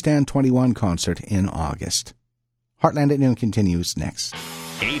Homestand 21 concert in August. Heartland at noon continues next.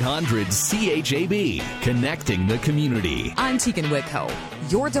 800 CHAB, connecting the community. I'm Tegan Wicko.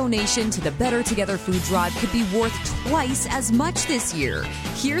 Your donation to the Better Together food drive could be worth twice as much this year.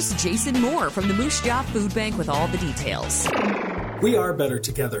 Here's Jason Moore from the Moose Jaw Food Bank with all the details. We are Better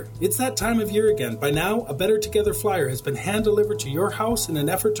Together. It's that time of year again. By now, a Better Together flyer has been hand-delivered to your house in an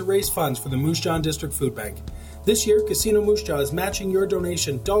effort to raise funds for the Moose Jaw District Food Bank. This year, Casino Moose Jaw is matching your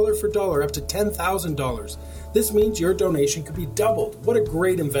donation dollar for dollar up to $10,000. This means your donation could be doubled. What a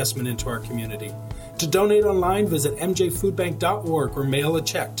great investment into our community. To donate online, visit mjfoodbank.org or mail a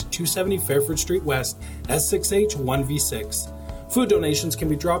check to 270 Fairford Street West, S6H1V6. Food donations can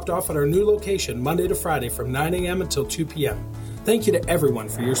be dropped off at our new location Monday to Friday from 9 a.m. until 2 p.m. Thank you to everyone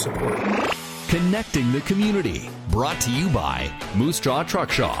for your support. Connecting the community. Brought to you by Moose Jaw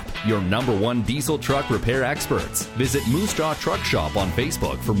Truck Shop, your #1 diesel truck repair experts. Visit Moose Jaw Truck Shop on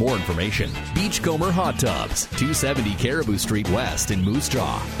Facebook for more information. Beachcomber Hot Tubs, 270 Caribou Street West in Moose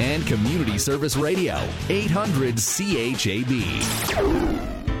Jaw. And Community Service Radio, 800 CHAB.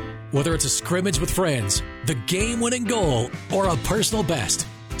 Whether it's a scrimmage with friends, the game-winning goal, or a personal best,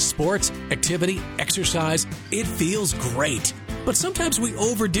 sports, activity, exercise, it feels great. But sometimes we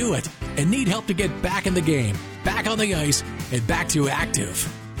overdo it and need help to get back in the game, back on the ice, and back to active.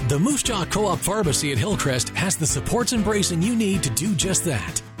 The Moose Jaw Co-op Pharmacy at Hillcrest has the supports and bracing you need to do just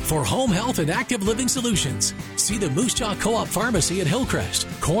that. For home health and active living solutions, see the Moose Jaw Co-op Pharmacy at Hillcrest,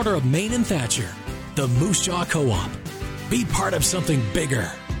 corner of Main and Thatcher. The Moose Jaw Co-op. Be part of something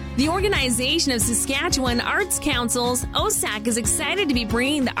bigger. The Organization of Saskatchewan Arts Councils, OSAC, is excited to be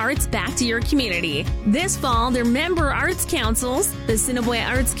bringing the arts back to your community. This fall, their member arts councils, the Assiniboia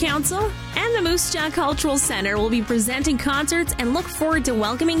Arts Council, and the Moose Jaw Cultural Center will be presenting concerts and look forward to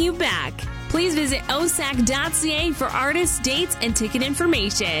welcoming you back. Please visit osac.ca for artists, dates, and ticket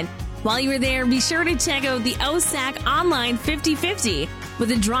information. While you are there, be sure to check out the OSAC Online 50/50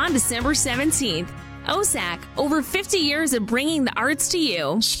 with a draw on December 17th. OSAC, over 50 years of bringing the arts to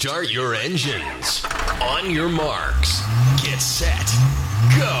you. Start your engines. On your marks. Get set.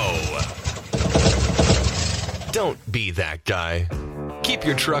 Go. Don't be that guy. Keep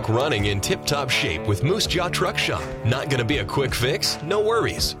your truck running in tip-top shape with Moose Jaw Truck Shop. Not going to be a quick fix? No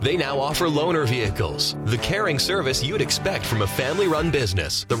worries. They now offer loaner vehicles. The caring service you'd expect from a family-run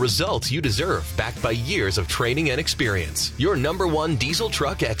business. The results you deserve, backed by years of training and experience. Your #1 diesel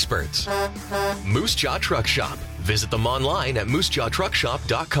truck experts. Moose Jaw Truck Shop. Visit them online at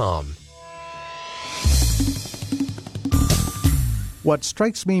moosejawtruckshop.com. What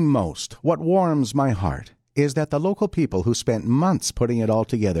strikes me most, what warms my heart, is that the local people who spent months putting it all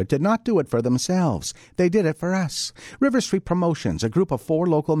together did not do it for themselves. They did it for us. River Street Promotions, a group of 4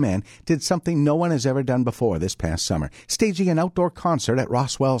 local men, did something no one has ever done before this past summer, staging an outdoor concert at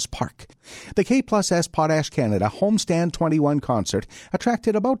Rosswells Park. The K+S Potash Canada Homestand 21 concert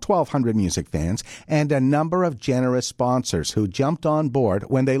attracted about 1,200 music fans and a number of generous sponsors who jumped on board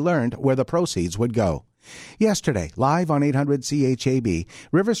when they learned where the proceeds would go. Yesterday, live on 800 CHAB,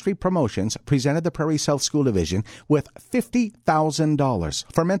 River Street Promotions presented the Prairie South School Division with $50,000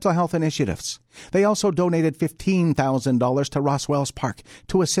 for mental health initiatives. They also donated $15,000 to Rosswells Park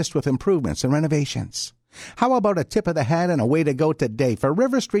to assist with improvements and renovations. How about a tip of the hat and a way to go today for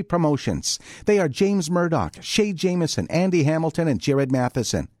River Street Promotions? They are James Murdoch, Shay Jameson, Andy Hamilton, and Jared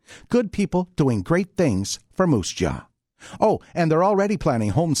Matheson. Good people doing great things for Moose Jaw. Oh, and they're already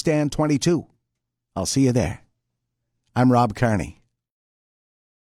planning Homestand 22. I'll see you there. I'm Rob Carney.